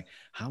 Like, it's like,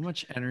 how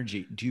much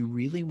energy do you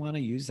really want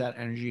to use that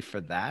energy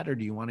for that? Or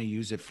do you want to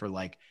use it for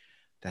like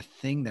the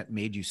thing that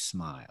made you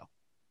smile,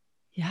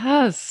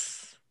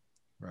 Yes.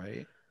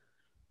 right?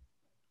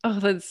 Oh,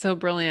 that's so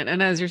brilliant.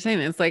 And as you're saying,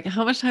 it's like,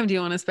 how much time do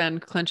you want to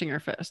spend clenching your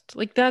fist?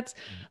 Like Yeah.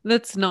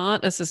 that's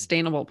not a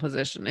sustainable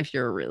position if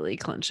you're really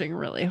clenching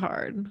really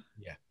hard.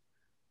 Yeah.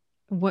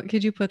 What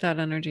could you put that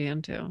energy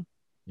into?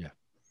 Yeah.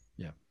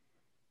 Yeah.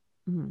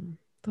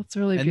 That's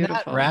really And that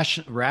beautiful.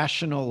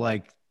 rational,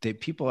 like they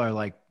people are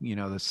like,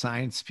 the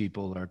science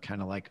people are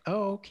kind of like,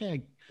 oh,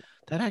 okay,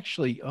 that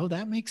actually, oh,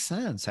 that makes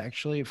sense.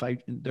 Actually, if I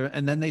there,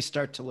 and then they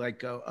start to like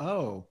go,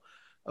 oh,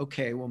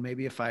 okay, well,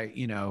 maybe if I,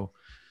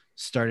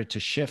 started to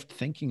shift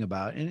thinking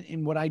about it.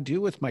 And what I do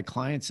with my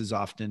clients is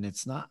often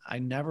it's not, I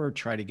never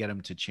try to get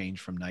them to change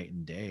from night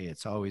and day.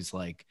 It's always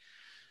like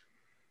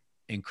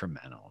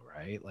incremental,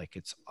 right? Like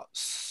it's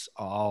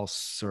all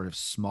sort of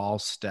small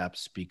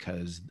steps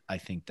because I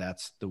think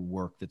that's the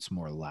work that's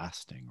more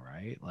lasting,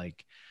 right?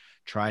 Like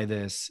try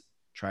this,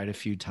 try it a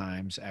few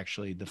times.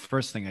 Actually, the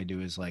first thing I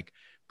do is like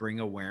bring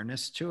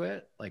awareness to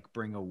it, like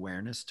bring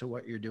awareness to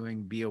what you're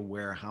doing. Be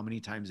aware how many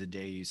times a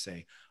day you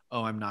say,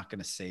 oh, I'm not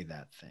going to say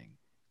that thing.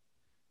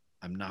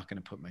 I'm not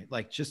going to put my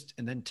like just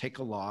and then take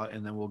a log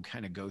and then we'll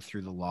kind of go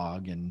through the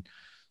log and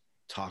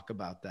talk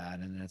about that.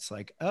 And it's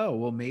like, oh,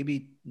 well,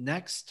 maybe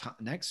next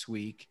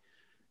week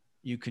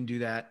you can do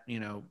that,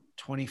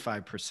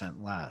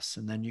 25% less.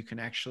 And then you can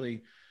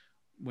actually,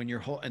 when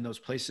you're in those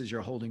places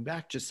you're holding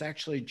back, just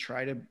actually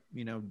try to,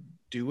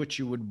 do what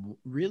you would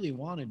really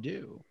want to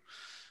do.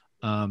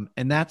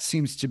 And that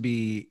seems to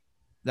be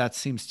it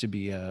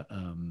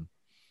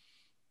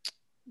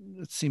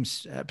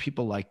seems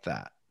people like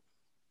that.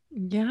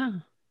 Yeah. Yeah.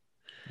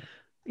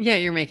 Yeah,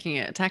 you're making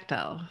it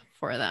tactile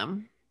for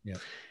them. Yeah.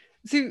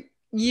 So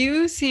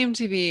you seem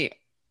to be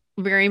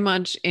very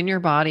much in your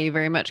body,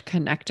 very much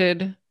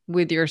connected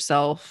with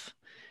yourself,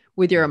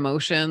 with your Yeah.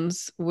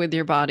 emotions, with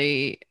your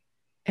body.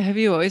 Have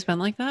you always been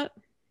like that?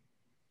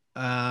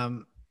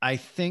 I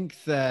think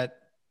that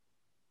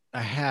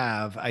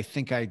I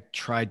think I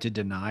tried to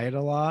deny it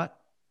a lot.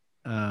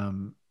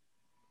 Um,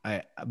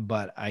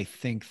 but I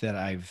think that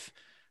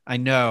I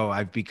know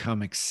I've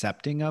become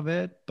accepting of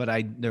it, but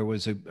there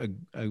was a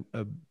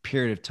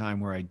period of time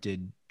where I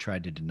did try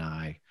to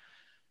deny,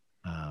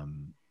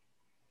 um,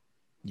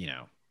 you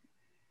know,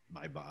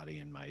 my body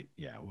and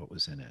what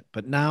was in it.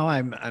 But now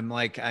I'm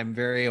like, I'm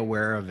very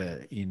aware of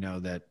it,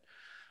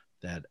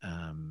 that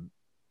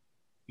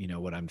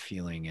what I'm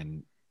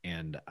feeling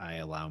and I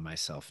allow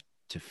myself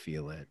to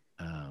feel it.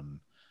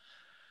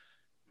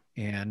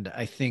 And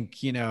I think,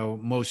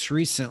 most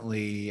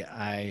recently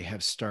I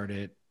have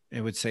started, I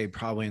would say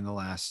probably in the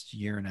last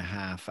year and a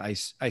half, I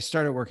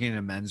started working in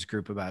a men's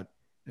group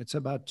it's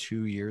about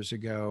 2 years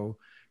ago.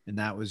 And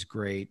that was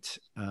great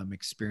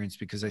experience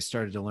because I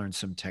started to learn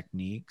some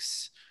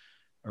techniques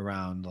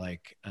around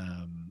like,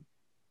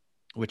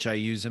 which I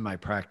use in my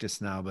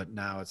practice now, but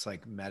now it's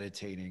like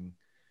meditating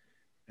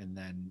and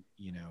then,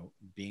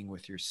 being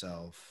with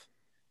yourself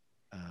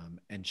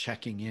and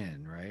checking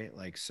in, right?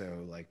 Like,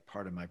 so like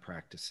part of my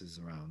practice is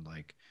around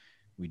like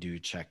we do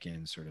check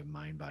in, sort of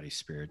mind, body,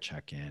 spirit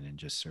check in, and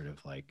just sort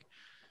of like,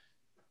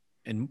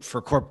 and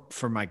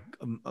for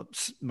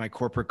my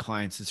corporate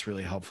clients, it's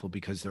really helpful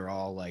because they're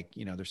all like,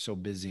 they're so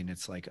busy, and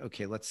it's like,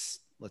 okay, let's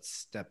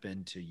step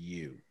into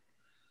you,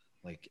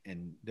 like,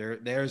 and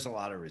there's a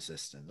lot of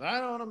resistance. I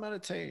don't want to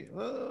meditate.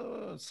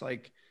 Oh, it's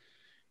like,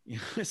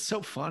 it's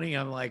so funny.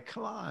 I'm like,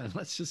 come on,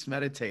 let's just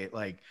meditate.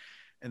 Like,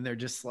 and they're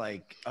just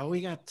like, oh,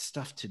 we got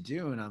stuff to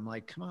do. And I'm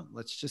like, come on,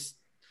 let's just,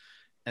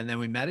 and then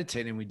we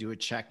meditate and we do a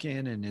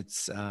check-in, and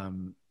it's,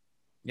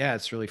 yeah,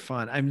 it's really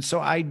fun. So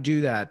I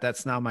do that.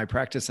 That's now my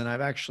practice. And I've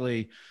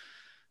actually,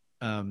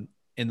 in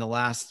the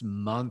last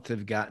month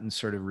have gotten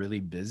sort of really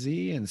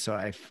busy. And so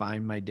I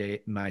find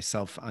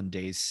myself on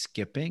days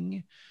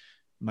skipping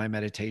my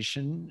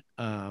meditation.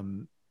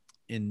 And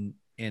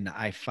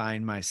I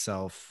find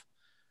myself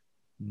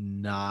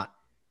not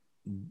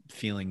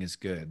feeling as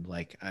good.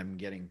 Like I'm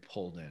getting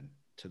pulled in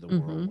to the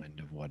Mm-hmm. whirlwind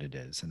of what it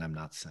is, and I'm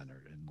not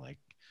centered. And like,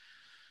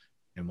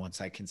 and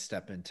once I can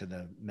step into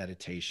the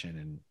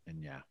meditation,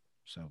 and yeah,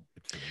 so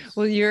it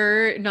Well, feels,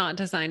 you're not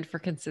designed for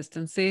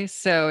consistency.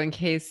 So, in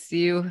case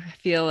you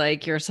feel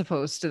like you're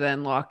supposed to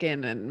then lock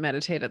in and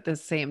meditate at the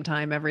same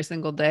time every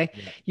single day,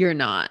 yeah. you're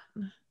not.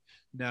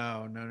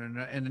 No, no, no,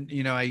 no. And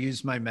I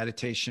use my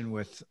meditation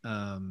with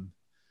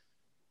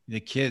the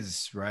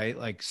kids, right?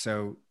 Like,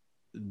 so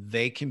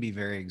they can be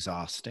very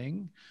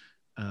exhausting.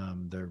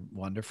 They're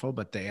wonderful,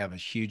 but they have a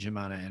huge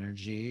amount of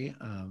energy.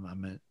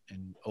 I'm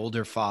an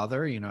older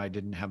father. I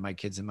didn't have my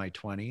kids in my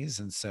 20s.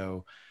 And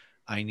so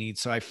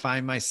so I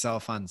find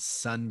myself on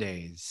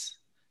Sundays,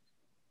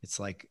 it's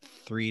like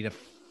 3 to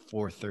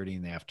 4:30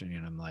 in the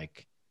afternoon. I'm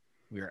like,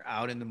 we're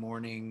out in the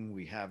morning.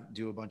 We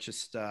do a bunch of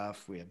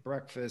stuff. We have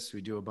breakfast.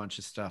 We do a bunch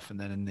of stuff. And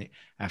then in the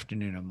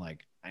afternoon, I'm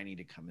like, I need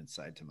to come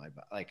inside to my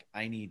body. Like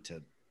I need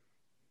to.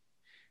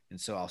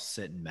 And so I'll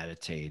sit and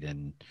meditate,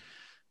 and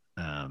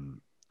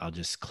um, I'll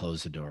just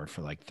close the door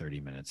for like 30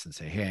 minutes and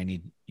say,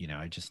 hey,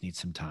 I just need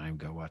some time.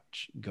 Go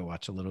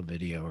watch a little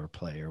video or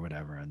play or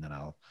whatever. And then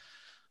I'll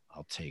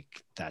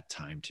take that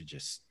time to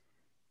just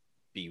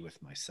be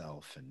with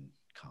myself and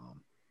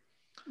calm.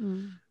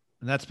 Mm.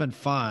 And that's been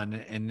fun.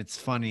 And it's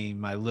funny,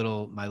 my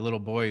little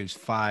boy who's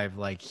 5,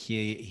 like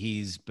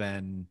he's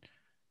been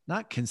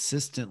not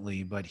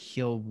consistently, but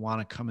he'll want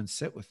to come and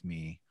sit with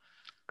me.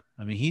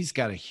 I mean, he's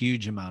got a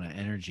huge amount of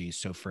energy,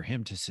 so for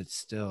him to sit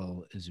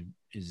still is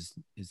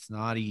it's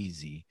not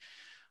easy,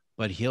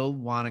 but he'll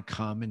want to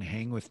come and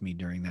hang with me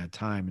during that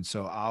time. And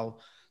so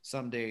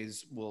some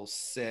days we'll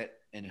sit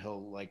and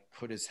he'll like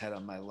put his head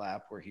on my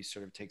lap where he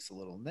sort of takes a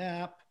little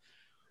nap,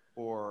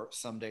 or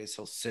some days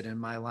he'll sit in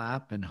my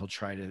lap and he'll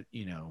try to,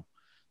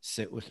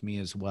 sit with me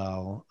as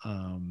well.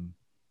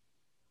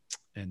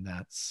 And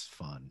that's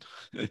fun.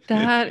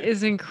 That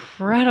is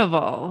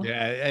incredible.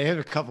 Yeah, I have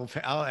a couple.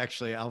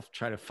 I'll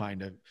try to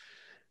find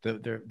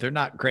they're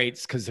not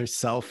great because they're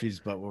selfies,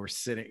 but we're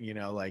sitting,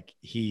 like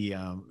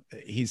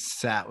he's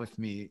sat with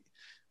me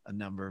a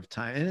number of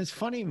times. And it's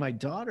funny, my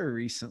daughter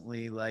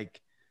recently, like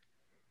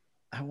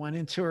I went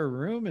into her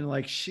room and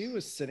like she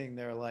was sitting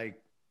there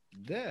like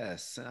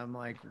this, and I'm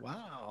like,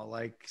 wow,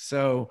 like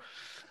so.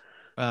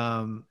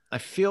 I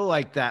feel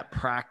like that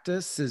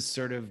practice is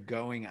sort of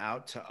going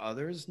out to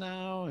others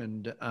now,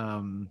 and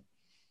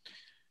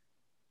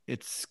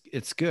it's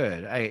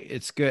good.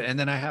 It's good. And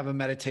then I have a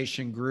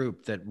meditation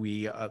group that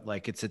we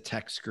like. It's a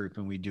text group,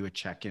 and we do a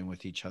check in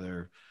with each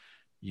other.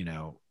 You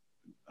know,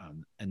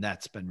 and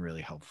that's been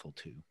really helpful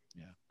too.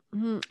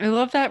 Yeah. I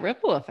love that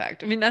ripple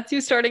effect. I mean, that's you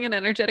starting an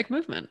energetic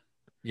movement.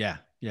 Yeah.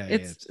 Yeah. Yeah.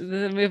 It's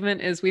the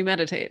movement is we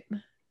meditate.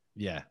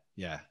 Yeah.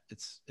 Yeah.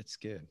 It's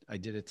good. I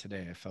did it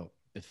today. It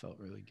felt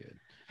really good.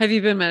 Have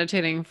you been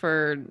meditating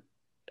for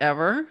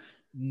ever?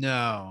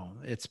 No,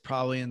 it's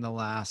probably in the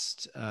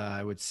last,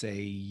 I would say,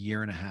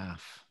 year and a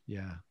half.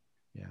 Yeah.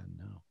 Yeah.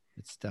 No,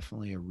 it's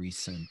definitely a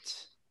recent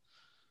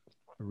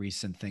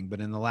thing,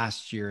 but in the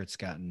last year, it's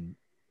gotten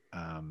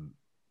um,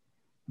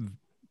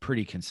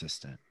 pretty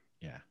consistent.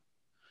 Yeah.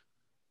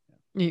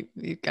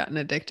 You've gotten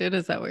addicted.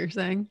 Is that what you're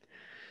saying?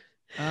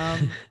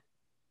 Um,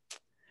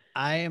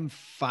 I am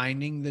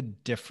finding the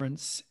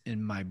difference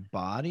in my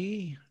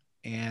body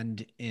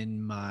and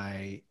in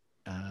my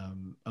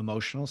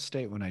emotional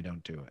state when I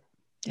don't do it.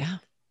 Yeah.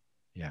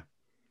 Yeah.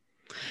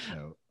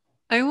 So,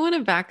 I want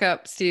to back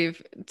up,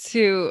 Steve,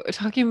 to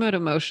talking about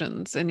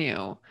emotions and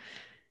you.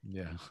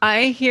 yeah.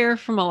 I hear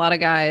from a lot of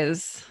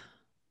guys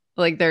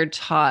like they're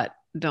taught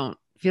don't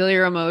feel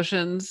your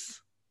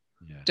emotions,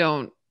 Yeah.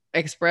 don't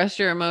express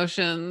your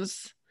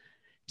emotions.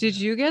 Did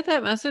Yeah. you get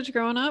that message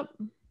growing up?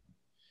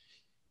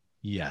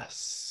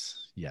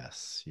 Yes.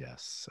 Yes.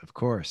 Yes. Of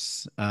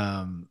course.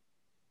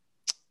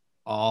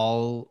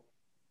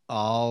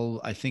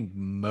 All, I think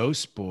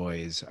most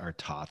boys are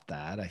taught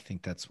that. I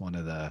think that's one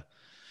of the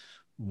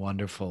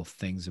wonderful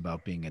things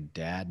about being a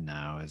dad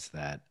now is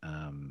that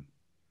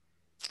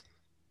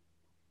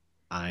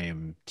I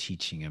am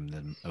teaching him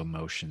that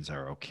emotions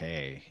are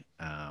okay.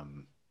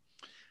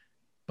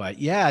 but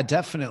yeah,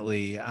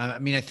 definitely. I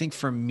mean, I think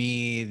for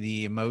me,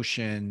 the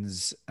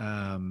emotions,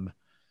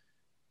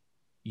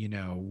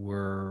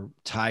 were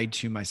tied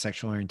to my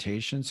sexual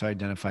orientation. So I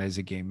identify as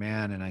a gay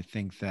man. And I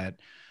think that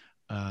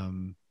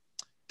um,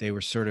 they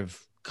were sort of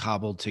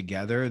cobbled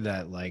together,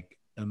 that like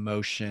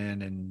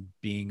emotion and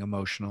being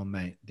emotional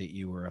meant that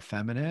you were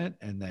effeminate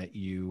and that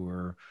you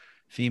were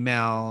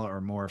female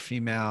or more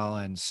female.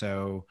 And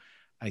so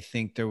I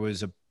think there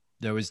was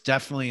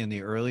definitely in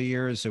the early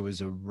years, there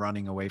was a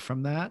running away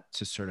from that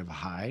to sort of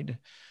hide.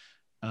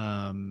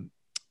 Um,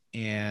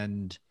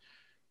 and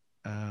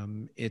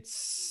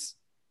it's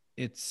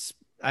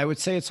I would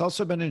say it's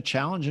also been a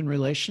challenge in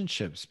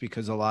relationships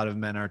because a lot of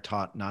men are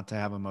taught not to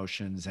have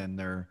emotions, and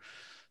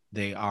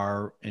they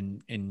are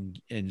and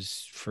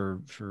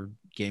for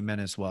gay men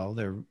as well,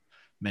 there are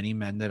many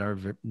men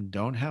that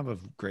don't have a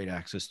great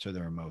access to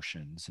their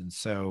emotions. And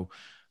so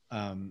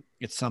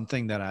it's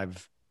something that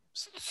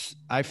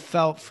I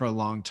felt for a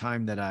long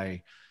time that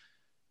I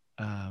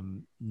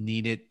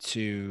needed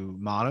to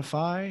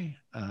modify.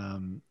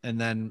 And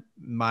then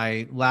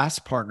my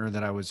last partner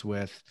that I was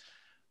with,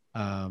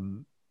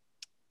 um,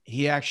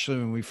 he actually,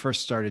 when we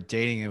first started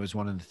dating, it was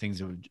one of the things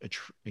that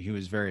he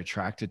was very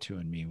attracted to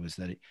in me, was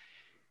that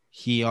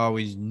he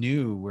always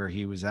knew where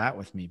he was at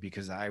with me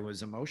because I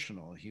was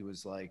emotional. He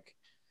was like,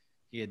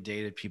 he had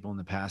dated people in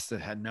the past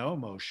that had no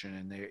emotion,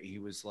 and he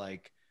was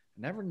like,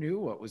 I never knew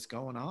what was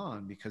going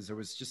on because it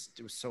was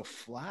so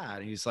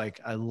flat. He's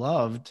like, I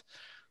loved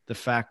the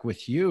fact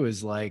with you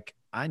is like,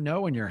 I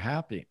know when you're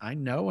happy, I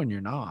know when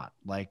you're not.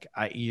 Like,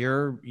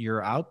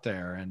 you're out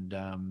there.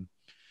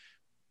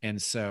 And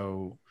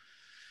so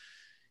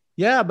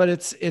yeah, but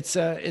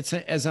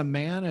as a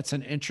man, it's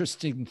an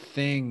interesting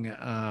thing.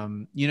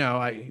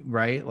 I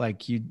right,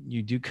 like you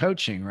do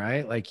coaching,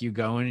 right? Like you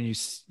go in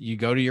and you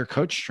go to your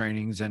coach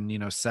trainings,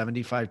 and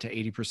 75 to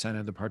 80%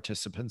 of the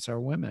participants are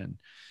women.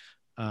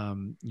 A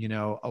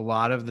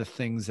lot of the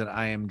things that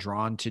I am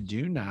drawn to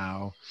do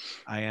now,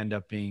 I end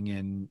up being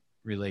in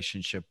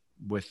relationship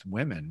with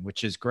women,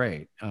 which is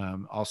great.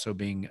 Also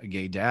being a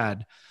gay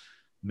dad,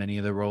 many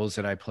of the roles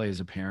that I play as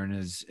a parent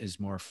is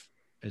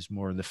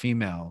more the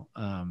female.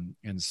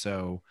 And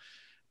so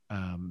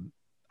um,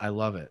 I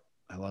love it.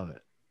 I love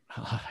it.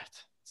 I love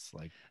it. It's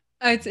like,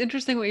 It's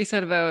interesting what you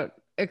said about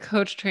a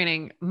coach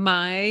training.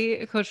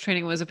 My coach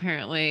training was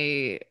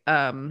apparently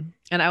an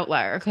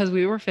outlier because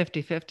we were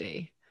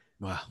 50-50,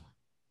 wow.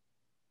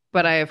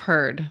 but Yeah. I have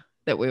heard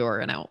that we were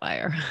an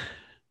outlier.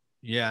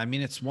 Yeah. I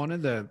mean, it's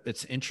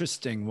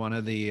interesting. One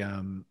of the,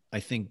 I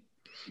think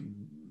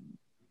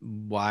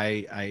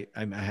why I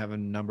have a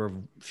number of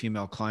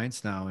female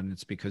clients now, and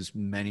it's because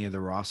many of the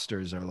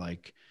rosters are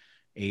like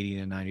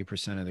 80 to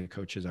 90% of the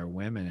coaches are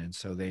women. And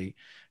so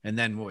and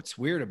then what's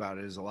weird about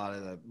it is a lot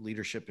of the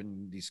leadership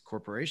in these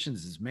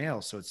corporations is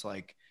male. So it's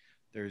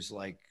there's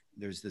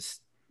this,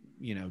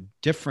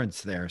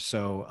 difference there.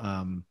 So,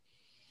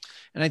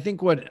 and I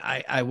think what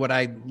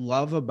I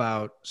love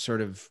about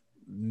sort of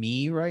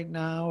me right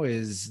now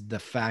is the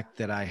fact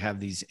that I have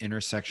these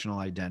intersectional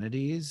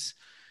identities,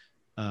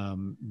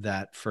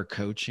 that for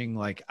coaching,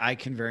 like I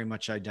can very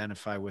much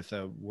identify with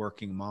a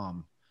working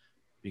mom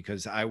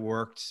because I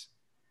was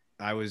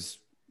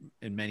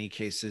in many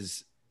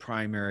cases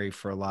primary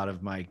for a lot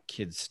of my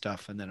kids'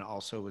 stuff, and then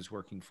also was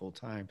working full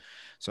time.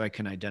 So I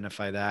can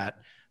identify that.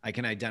 I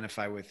can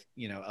identify with,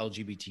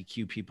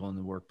 LGBTQ people in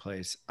the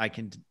workplace. I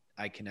can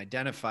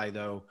identify,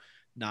 though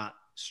not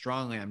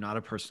strongly. I'm not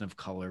a person of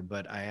color,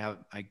 but I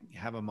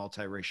have a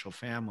multiracial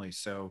family,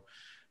 so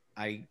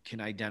I can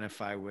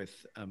identify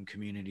with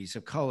communities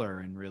of color,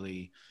 and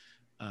really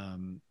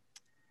um,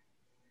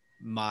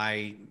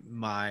 my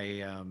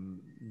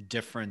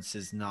difference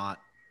is not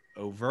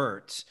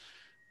overt,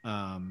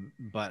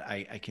 but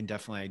I can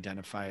definitely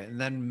identify it. And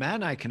then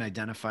men I can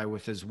identify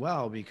with as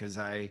well because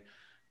as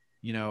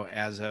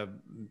a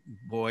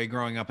boy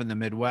growing up in the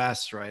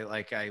Midwest, right,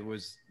 like I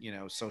was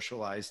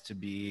socialized to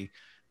be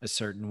a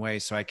certain way,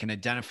 so I can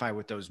identify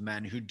with those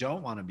men who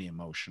don't want to be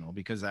emotional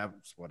because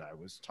that's what I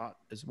was taught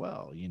as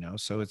well.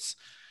 So it's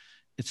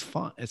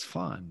fun. It's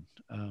fun.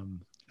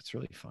 It's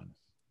really fun.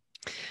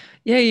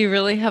 Yeah, you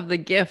really have the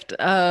gift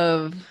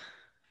of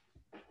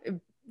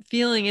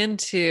feeling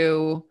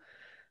into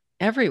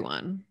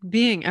everyone,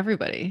 being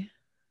everybody.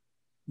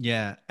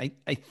 Yeah,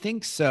 I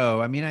think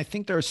so. I mean, I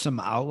think there are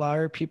some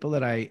outlier people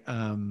that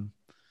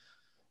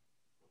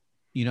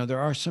there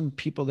are some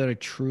people that are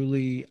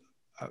truly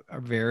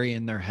are very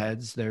in their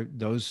heads.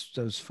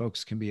 Those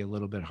folks can be a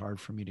little bit hard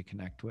for me to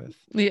connect with.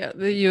 Yeah,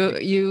 I,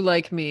 you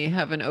like me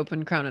have an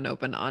open crown and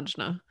open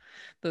ajna.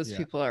 Those yeah,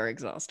 people are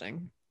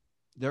exhausting.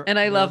 they're And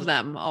I they're love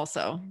them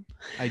also.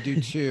 I do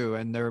too,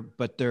 and they're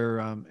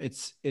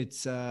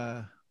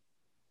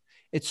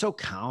it's so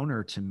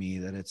counter to me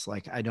that it's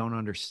like I don't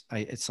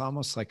understand. It's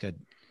almost like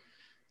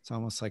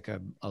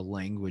a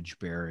language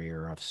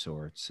barrier of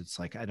sorts. It's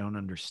like I don't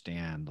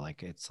understand.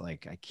 Like it's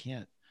like I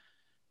can't.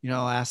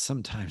 I'll ask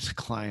sometimes a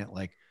client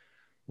like,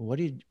 well,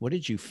 what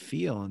did you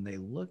feel? And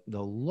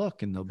they'll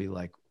look and they'll be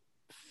like,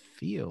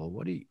 feel?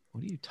 What are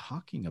you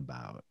talking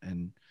about?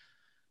 And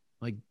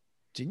like,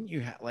 didn't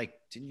you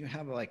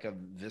have like a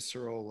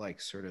visceral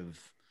like sort of,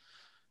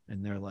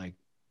 and they're like,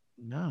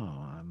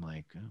 no. I'm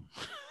like,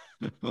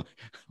 oh.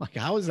 Like,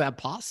 how is that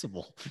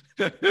possible?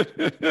 Like,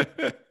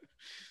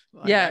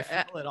 I Yeah.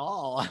 feel it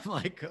all. I'm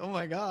like, oh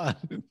my God.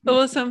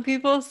 Well, some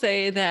people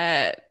say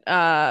that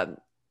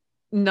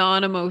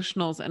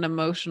non-emotionals and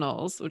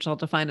emotionals, which I'll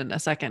define in a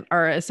second,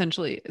 are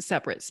essentially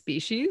separate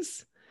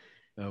species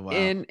Oh wow.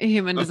 in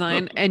human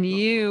design. And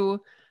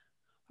you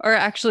are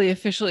actually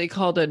officially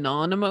called a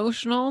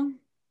non-emotional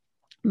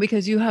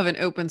because you have an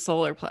open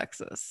solar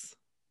plexus.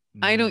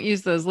 I don't Mhm.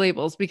 use those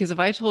labels because if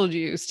I told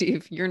you,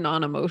 Steve, you're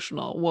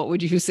non-emotional, what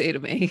would you say to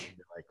me?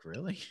 You're like,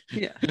 really?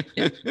 Yeah.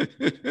 Yeah.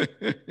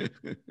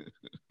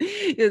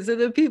 Yeah, so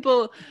the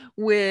people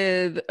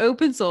with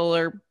open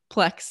solar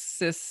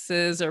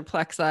plexuses or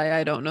plexi,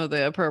 I don't know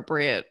the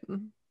appropriate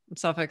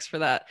suffix for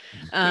that,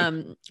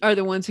 are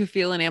the ones who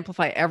feel and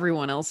amplify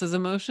everyone else's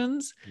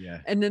emotions.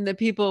 Yeah. And then the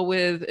people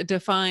with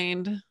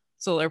defined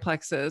solar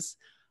plexus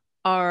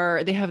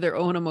are they have their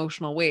own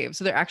emotional wave.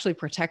 So they're actually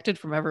protected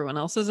from everyone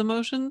else's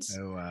emotions,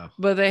 Oh wow.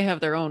 but they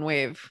have their own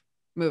wave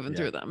moving Yeah.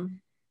 through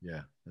them.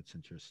 Yeah. That's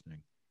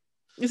interesting.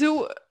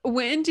 So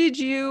when did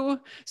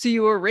you so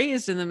you were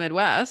raised in the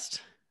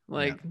Midwest, Yeah.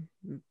 like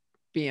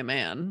be a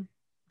man,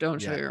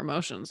 don't show Yeah. your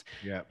emotions.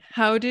 Yeah.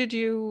 How did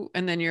you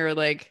and then you're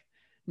like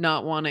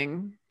not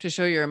wanting to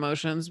show your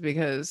emotions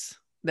because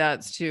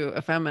that's too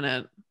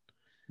effeminate.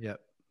 Yeah.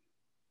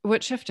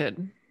 What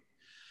shifted?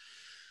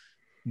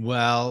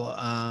 Well,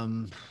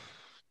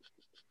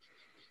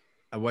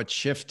 what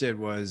shifted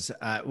was,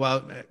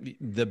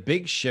 the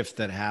big shift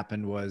that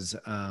happened was,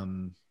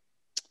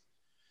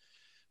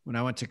 when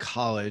I went to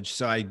college.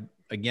 So I,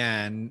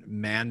 again,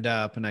 manned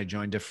up and I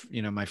joined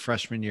my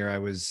freshman year, I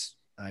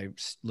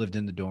lived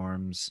in the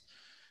dorms.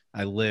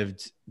 I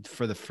lived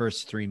for the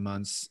first 3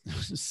 months. It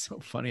was so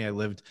funny.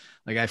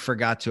 I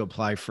forgot to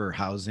apply for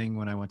housing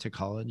when I went to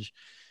college.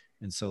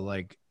 And so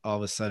like all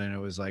of a sudden it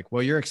was like,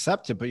 well, you're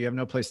accepted, but you have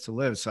no place to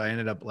live. So I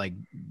ended up like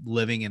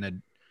living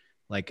in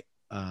like,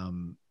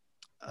 um,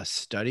 a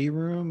study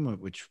room,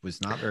 which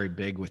was not very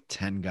big, with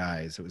 10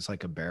 guys. It was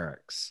like a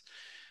barracks.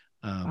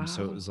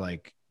 So it Wow. was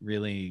like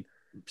really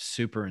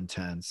super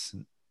intense,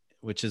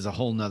 which is a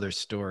whole nother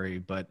story.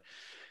 But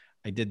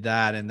I did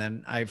that. And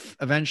then I've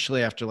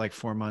eventually, after like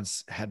 4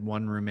 months, had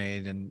one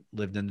roommate and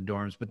lived in the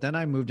dorms. But then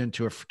I moved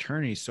into a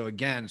fraternity. So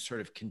again,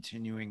 sort of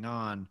continuing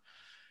on.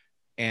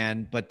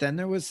 But then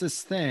there was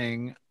this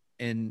thing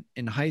in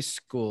high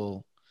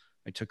school.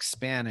 I took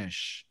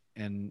Spanish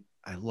and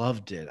I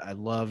loved it. I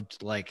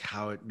loved like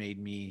how it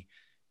made me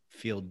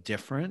feel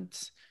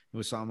different. It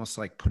was almost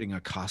like putting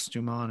a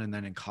costume on. And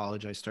then in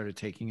college, I started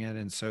taking it.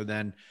 And so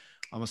then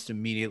almost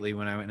immediately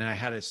when I went, and I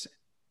had this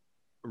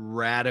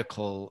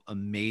radical,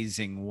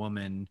 amazing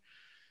woman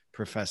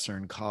professor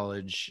in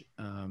college,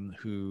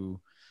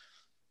 who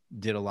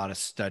did a lot of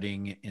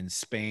studying in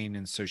Spain.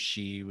 And so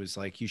she was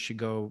like, you should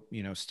go,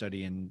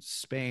 study in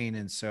Spain.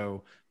 And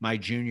so my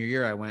junior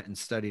year, I went and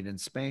studied in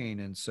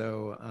Spain. And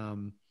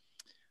so,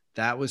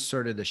 that was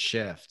sort of the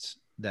shift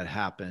that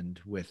happened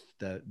with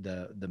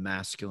the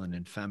masculine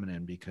and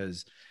feminine,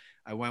 because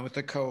I went with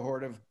a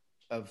cohort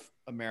of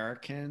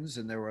Americans,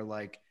 and there were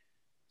like,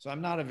 so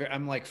I'm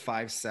like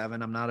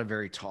 5'7". I'm not a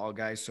very tall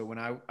guy. So when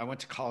I went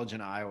to college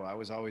in Iowa, I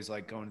was always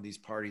like going to these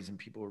parties and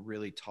people were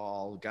really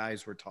tall.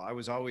 Guys were tall. I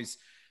was always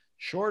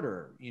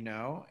shorter,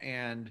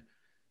 and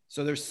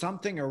so there's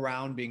something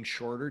around being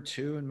shorter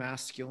too in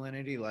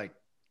masculinity. Like,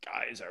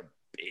 guys are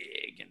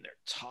big and they're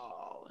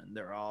tall and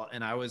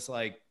and I was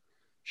like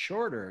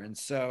shorter. And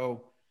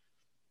so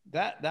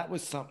that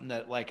was something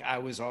that like I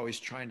was always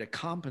trying to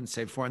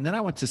compensate for. And then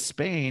I went to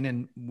Spain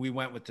and we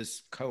went with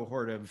this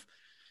cohort of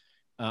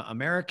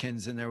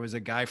Americans, and there was a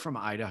guy from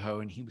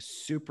Idaho, and he was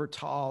super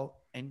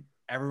tall, and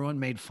everyone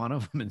made fun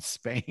of him in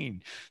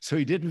Spain. So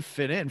he didn't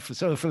fit in.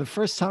 So for the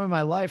first time in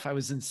my life, I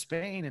was in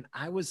Spain, and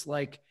I was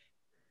like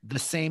the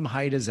same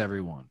height as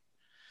everyone.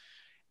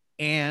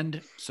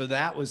 And so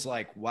that was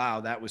like,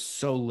 wow, that was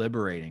so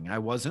liberating. I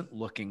wasn't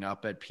looking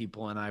up at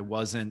people, and I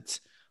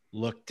wasn't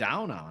looked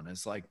down on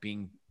as like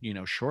being,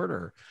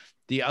 shorter.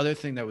 The other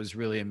thing that was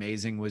really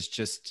amazing was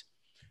just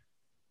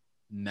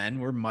men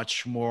were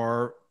much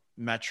more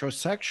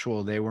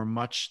metrosexual.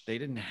 They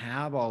didn't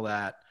have all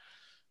that.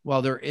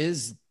 Well, there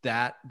is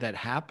that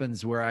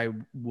happens where I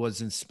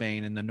was in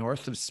Spain, in the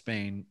north of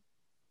Spain.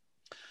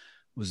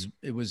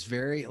 It was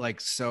very like,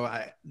 so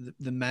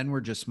the men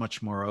were just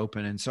much more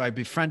open. And so I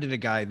befriended a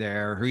guy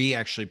there who he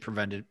actually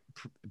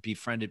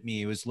befriended me.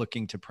 He was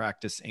looking to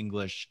practice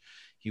English.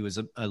 He was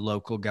a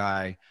local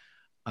guy.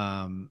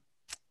 Um,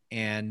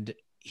 and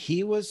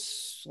he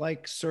was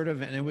like sort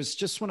of, and it was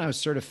just when I was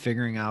sort of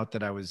figuring out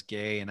that I was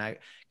gay, and I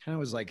kind of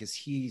was like, is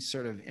he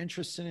sort of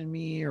interested in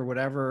me or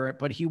whatever?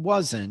 But he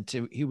wasn't.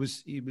 He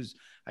was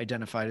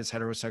identified as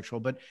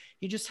heterosexual, but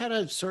he just had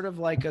a sort of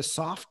like a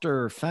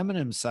softer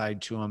feminine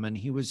side to him. And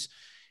he was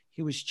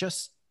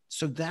just,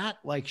 so that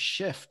like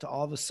shift,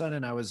 all of a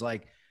sudden I was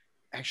like,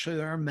 actually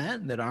there are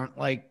men that aren't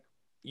like,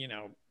 you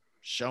know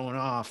showing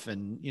off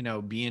and,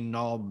 being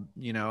all,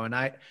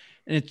 and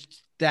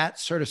it's that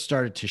sort of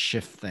started to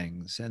shift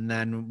things. And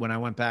then when I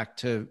went back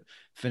to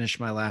finish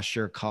my last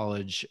year of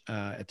college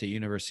at the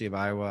University of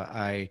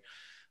Iowa,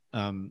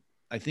 um,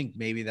 I think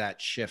maybe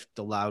that shift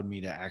allowed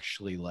me to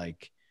actually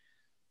like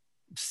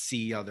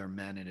see other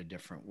men in a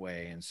different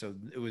way. And so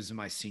it was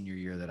my senior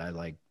year that I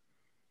like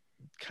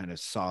kind of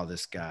saw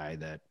this guy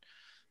that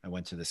I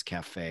went to this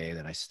cafe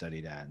that I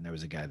studied at, and there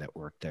was a guy that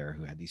worked there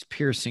who had these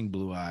piercing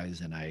blue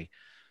eyes, and I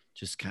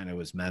just kind of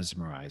was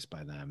mesmerized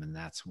by them. And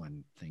that's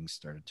when things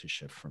started to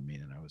shift for me.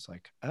 And I was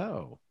like,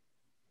 oh,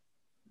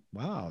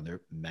 wow,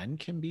 there men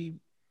can be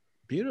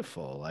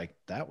beautiful. Like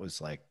that was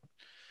like,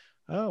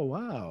 oh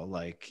wow,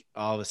 like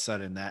all of a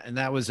sudden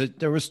that was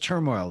there was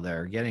turmoil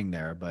there getting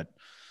there, but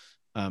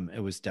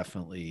it was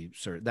definitely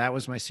sort of that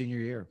was my senior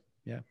year.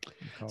 Yeah,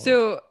 in college.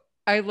 So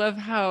I love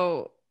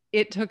how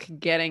it took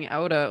getting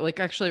out of, like,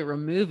 actually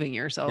removing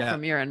yourself Yeah,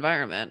 from your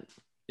environment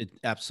it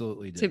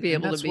absolutely to did. be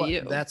And able to that's be what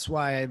you. that's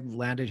why I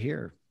landed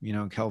here,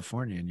 in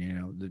California.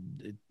 And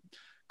the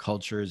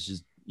culture is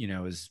just,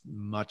 is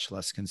much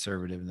less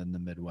conservative than the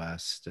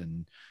Midwest.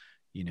 And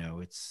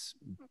it's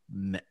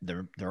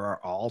there are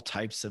all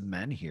types of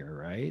men here,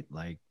 right?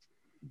 Like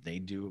they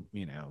do,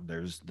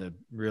 there's the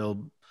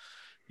real,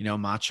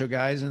 macho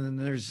guys, and then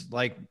there's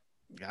like,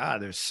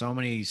 God, there's so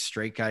many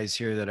straight guys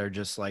here that are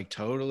just like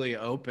totally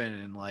open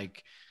and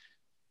like,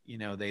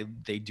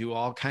 they do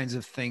all kinds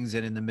of things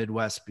that in the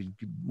Midwest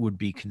would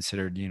be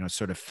considered,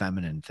 sort of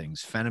feminine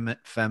things,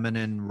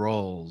 feminine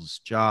roles,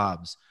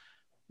 jobs.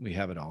 We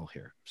have it all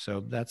here. So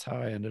that's how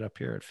I ended up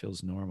here. It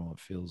feels normal. It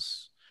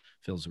feels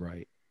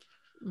right.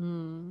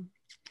 Mm.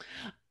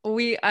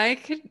 I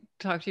could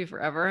talk to you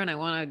forever and I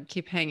want to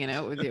keep hanging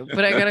out with you,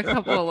 but I got a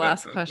couple of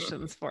last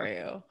questions for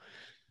you,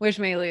 which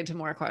may lead to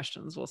more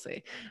questions. We'll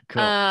see.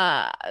 Cool.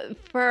 Uh,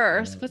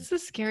 First, Um, what's the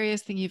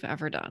scariest thing you've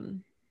ever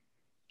done?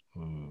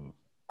 ooh.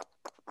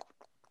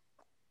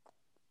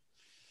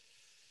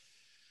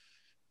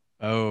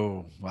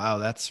 Oh, wow.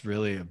 That's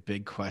really a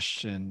big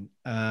question.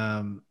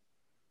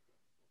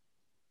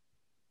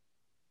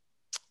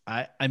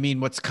 I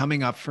mean, what's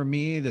coming up for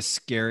me, the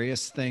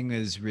scariest thing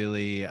is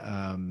really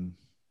our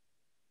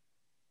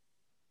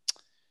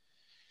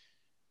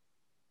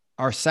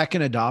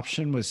second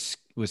adoption was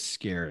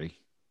scary.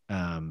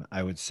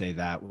 I would say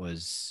that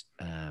was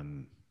I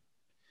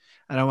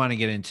don't want to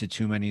get into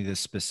too many of the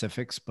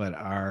specifics, but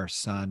our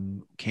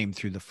son came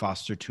through the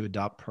foster to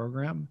adopt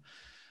program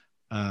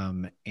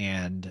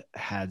and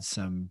had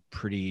some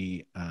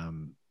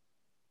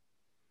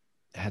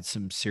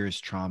serious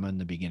trauma in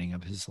the beginning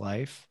of his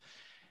life.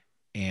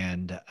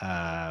 And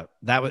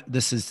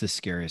this is the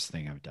scariest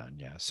thing I've done.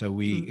 Yeah. So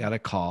we Mm. got a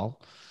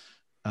call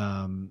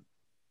um,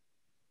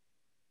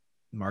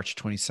 March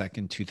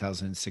 22nd,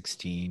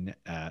 2016.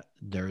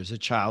 There is a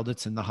child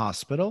that's in the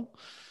hospital.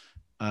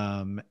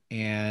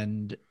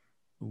 And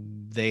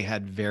they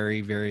had very,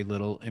 very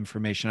little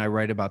information. I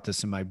write about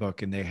this in my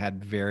book, and they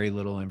had very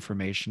little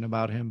information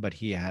about him, but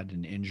he had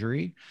an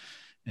injury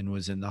and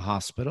was in the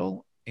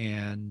hospital.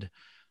 And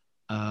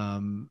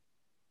um,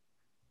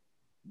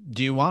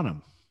 do you want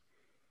him?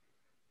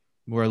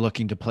 We're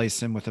looking to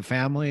place him with a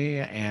family,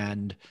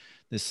 and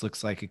this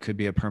looks like it could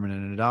be a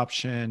permanent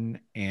adoption.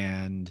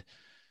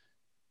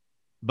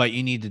 But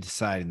you need to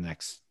decide in the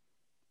next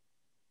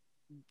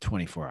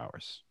 24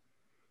 hours.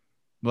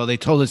 Well, they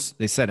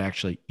said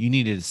actually, you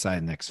need to decide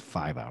in the next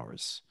 5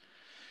 hours.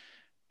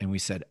 And we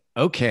said,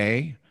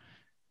 okay.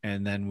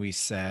 And then we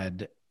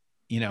said,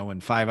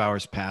 when 5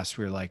 hours passed,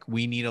 we were like,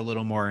 we need a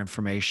little more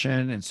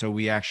information. And so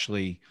we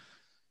actually,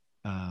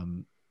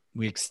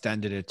 we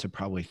extended it to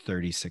probably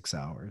 36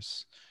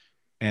 hours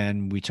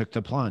and we took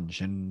the plunge.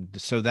 And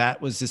so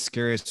that was the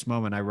scariest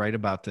moment. I write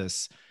about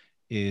this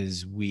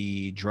is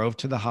we drove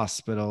to the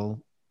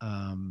hospital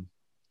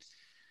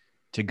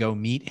to go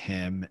meet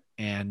him.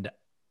 And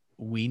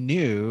we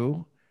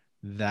knew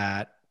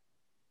that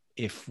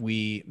if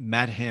we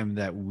met him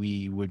that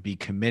we would be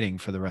committing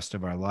for the rest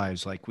of our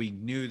lives. Like we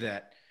knew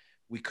that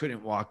we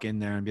couldn't walk in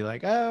there and be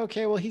like, oh,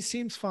 okay, well, he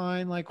seems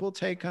fine. Like we'll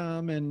take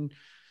him. And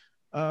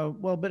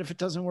well, but if it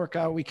doesn't work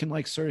out, we can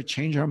like sort of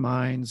change our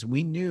minds.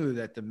 We knew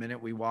that the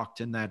minute we walked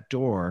in that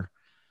door,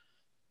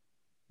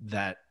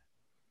 that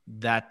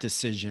that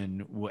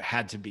decision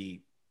had to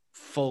be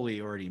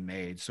fully already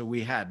made. So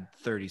we had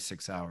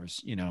 36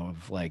 hours,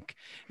 of like,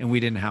 and we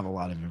didn't have a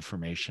lot of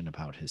information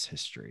about his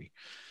history.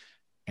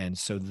 And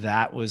so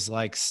that was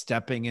like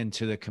stepping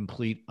into the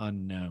complete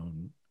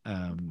unknown.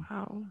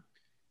 Wow.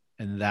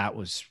 And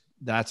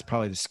that's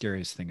probably the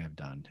scariest thing I've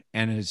done.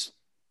 And is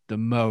the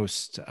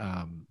most,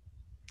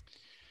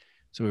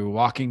 so we were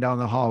walking down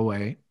the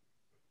hallway.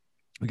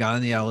 We got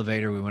in the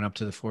elevator. We went up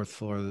to the fourth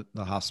floor of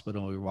the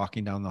hospital. We were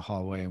walking down the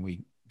hallway and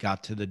we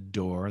got to the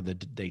door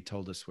that they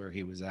told us where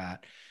he was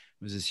at.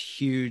 It was this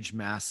huge,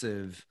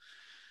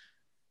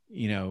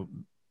 you know,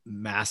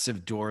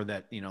 massive door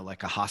that,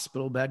 like a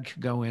hospital bed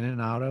could go in and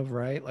out of,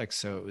 right? Like,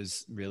 so it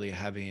was really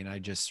heavy. And I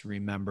just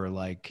remember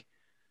like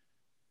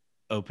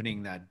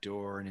opening that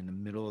door, and in the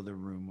middle of the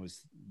room was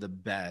the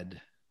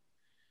bed.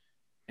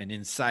 And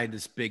inside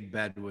this big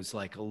bed was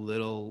like a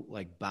little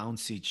like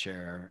bouncy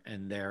chair,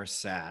 and there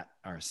sat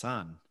our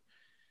son.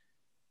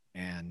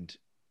 And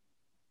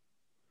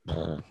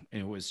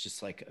it was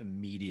just like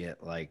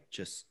immediate, like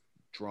just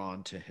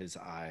drawn to his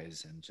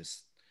eyes, and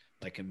just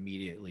like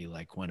immediately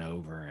like went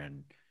over.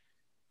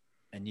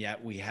 And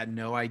yet we had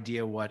no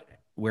idea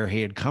where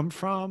he had come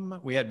from.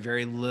 We had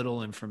very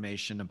little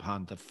information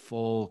upon the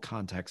full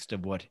context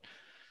of what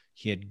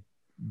he had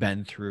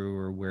been through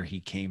or where he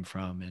came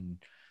from. And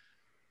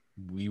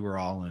we were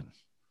all in.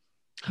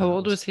 How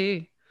old was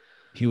he?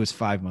 He was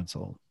 5 months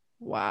old.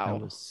 That Wow.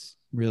 was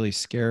really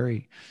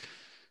scary.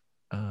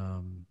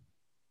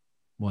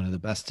 One of the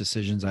best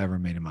decisions I ever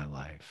made in my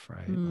life,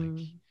 right?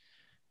 Like,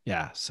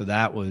 yeah. So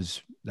that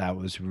was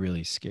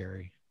really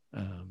scary.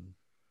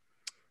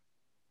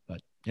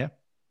 But yeah.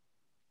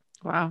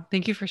 Wow.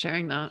 Thank you for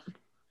sharing that.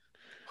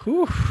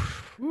 Whew,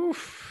 whew.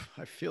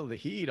 I feel the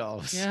heat all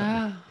of a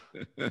Yeah.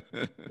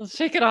 sudden. Let's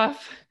shake it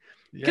off,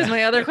 because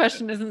my other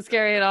question isn't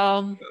scary at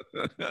all.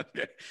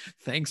 Okay.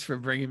 Thanks for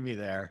bringing me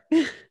there.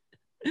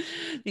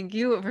 Thank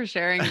you for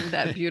sharing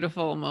that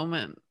beautiful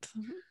moment.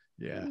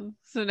 Yeah.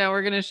 So now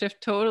we're going to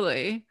shift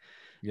totally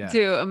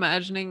to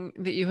imagining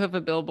that you have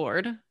a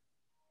billboard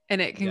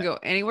and it can go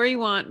anywhere you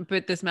want,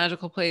 but this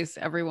magical place,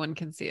 everyone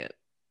can see it.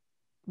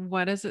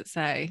 What does it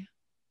say?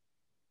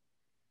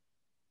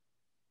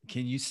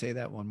 Can you say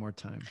that one more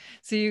time?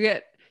 So you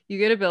get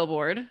a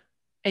billboard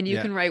and you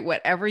can write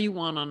whatever you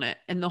want on it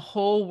and the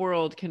whole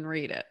world can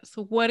read it.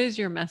 So what is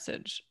your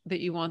message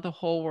that you want the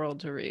whole world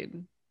to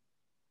read?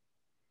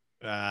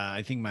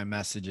 I think my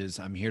message is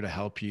I'm here to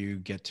help you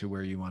get to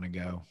where you want to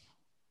go.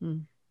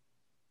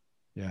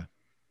 Yeah.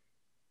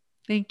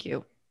 Thank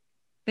you.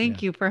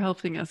 Thank you for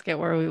helping us get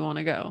where we want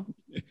to go.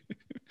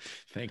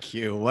 Thank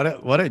you.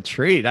 What a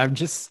treat.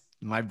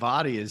 My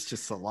body is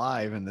just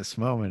alive in this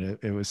moment.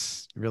 It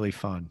was really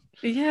fun.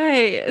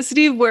 Yay.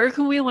 Steve, where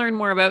can we learn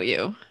more about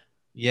you?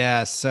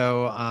 Yeah.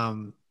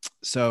 So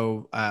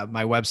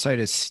my website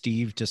is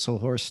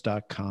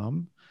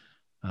stevedisselhorst.com.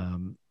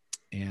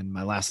 And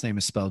my last name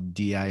is spelled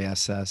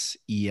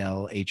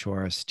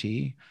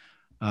Disselhorst.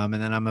 And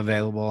then I'm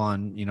available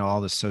on,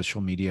 all the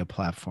social media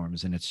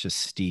platforms, and it's just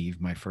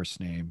Steve, my first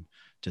name,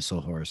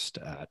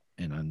 Disselhorst,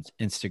 and on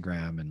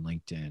Instagram and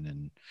LinkedIn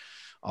and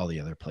all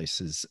the other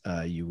places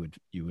you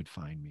would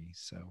find me.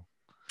 So,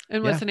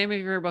 and what's the name of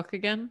your book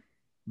again?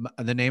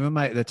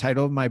 The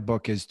title of my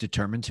book is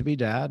Determined to be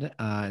Dad.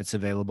 It's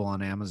available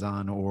on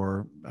Amazon,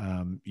 or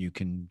you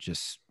can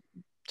just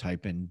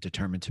type in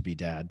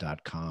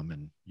determinedtobedad.com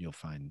and you'll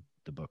find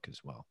the book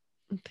as well.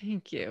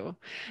 Thank you.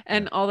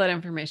 And all that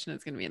information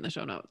is going to be in the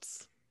show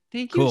notes.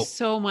 Thank you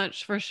so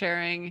much for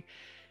sharing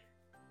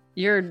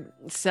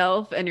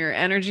yourself and your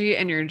energy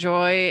and your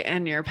joy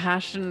and your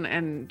passion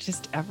and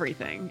just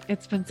everything.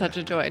 It's been such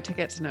a joy to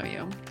get to know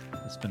you.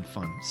 It's been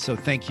fun. So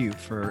thank you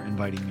for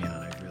inviting me on.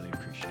 I really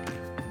appreciate it.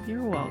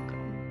 You're welcome.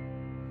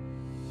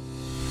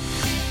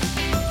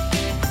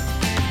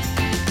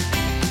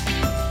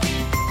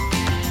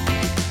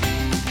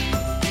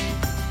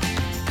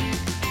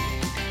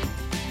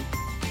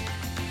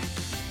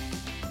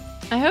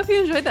 I hope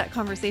you enjoyed that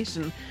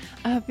conversation.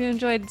 I hope you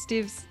enjoyed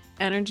Steve's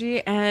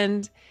energy.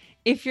 And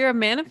if you're a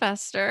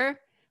manifester,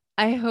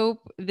 I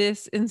hope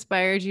this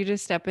inspired you to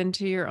step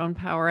into your own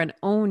power and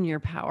own your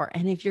power.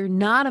 And if you're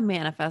not a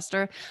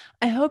manifester,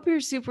 I hope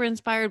you're super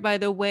inspired by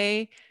the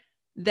way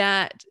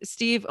that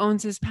Steve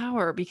owns his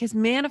power, because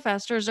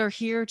manifestors are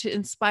here to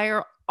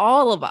inspire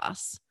all of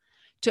us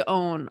to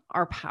own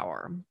our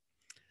power.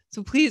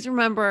 So please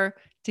remember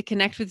to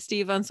connect with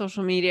Steve on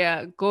social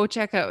media, go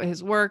check out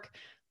his work,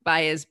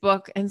 buy his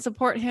book, and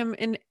support him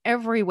in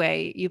every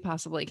way you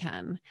possibly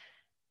can.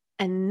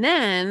 And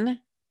then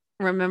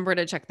remember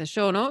to check the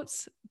show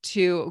notes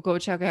to go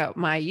check out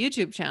my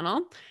YouTube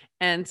channel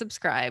and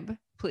subscribe,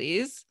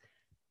 please.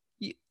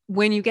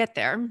 When you get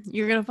there,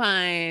 you're going to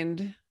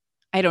find,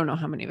 I don't know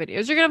how many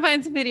videos, you're going to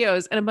find some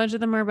videos, and a bunch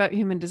of them are about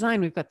human design.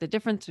 We've got the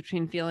difference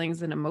between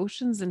feelings and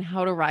emotions and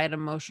how to ride an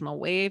emotional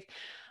wave,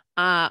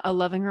 a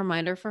loving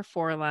reminder for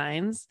 4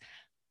 lines,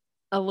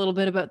 a little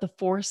bit about the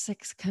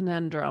 4-6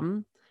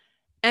 conundrum,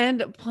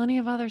 and plenty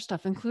of other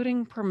stuff,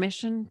 including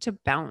permission to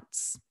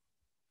bounce.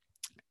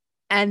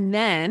 And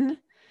then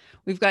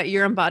we've got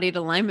Your Embodied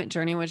Alignment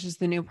Journey, which is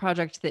the new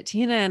project that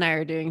Tina and I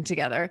are doing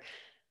together.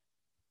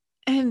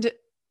 And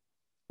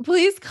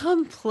please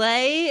come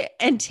play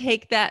and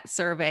take that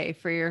survey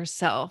for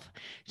yourself.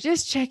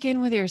 Just check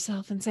in with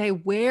yourself and say,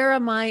 where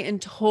am I in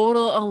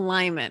total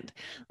alignment?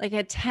 Like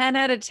a 10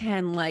 out of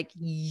 10, like,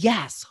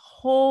 yes,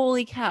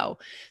 holy cow,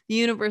 the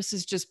universe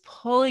is just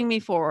pulling me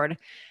forward.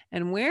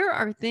 And where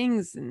are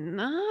things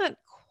not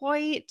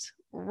quite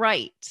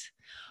right?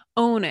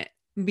 Own it.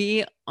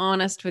 Be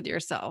honest with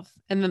yourself.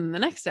 And then the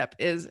next step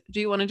is, do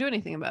you want to do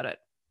anything about it?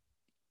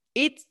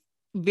 It's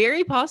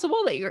very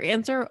possible that your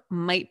answer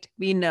might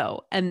be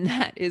no, and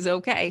that is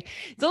okay.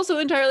 It's also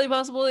entirely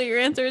possible that your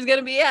answer is going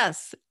to be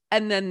yes.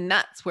 And then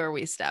that's where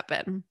we step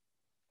in.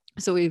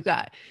 So we've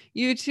got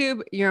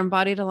YouTube, Your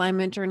Embodied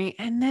Alignment Journey,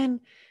 and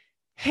then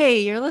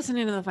hey, you're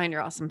listening to the Find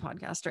Your Awesome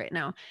podcast right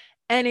now,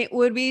 and it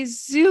would be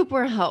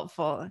super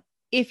helpful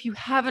if you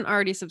haven't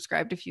already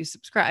subscribed, if you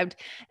subscribed,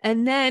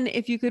 and then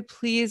if you could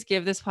please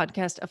give this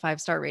podcast a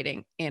 5-star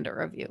rating and a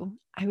review.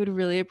 I would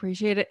really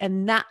appreciate it.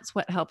 And that's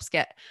what helps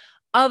get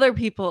other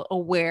people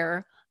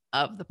aware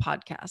of the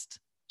podcast.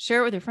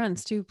 Share it with your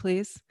friends too,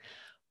 please.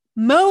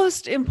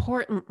 Most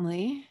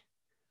importantly,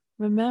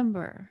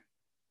 remember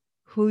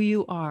who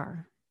you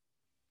are.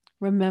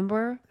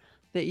 Remember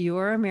that you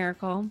are a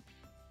miracle.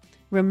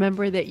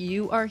 Remember that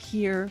you are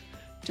here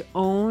to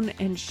own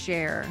and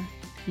share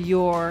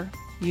your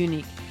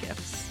unique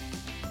gifts.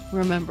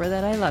 Remember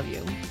that I love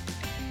you.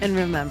 And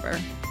remember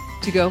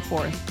to go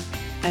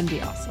forth and be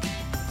awesome.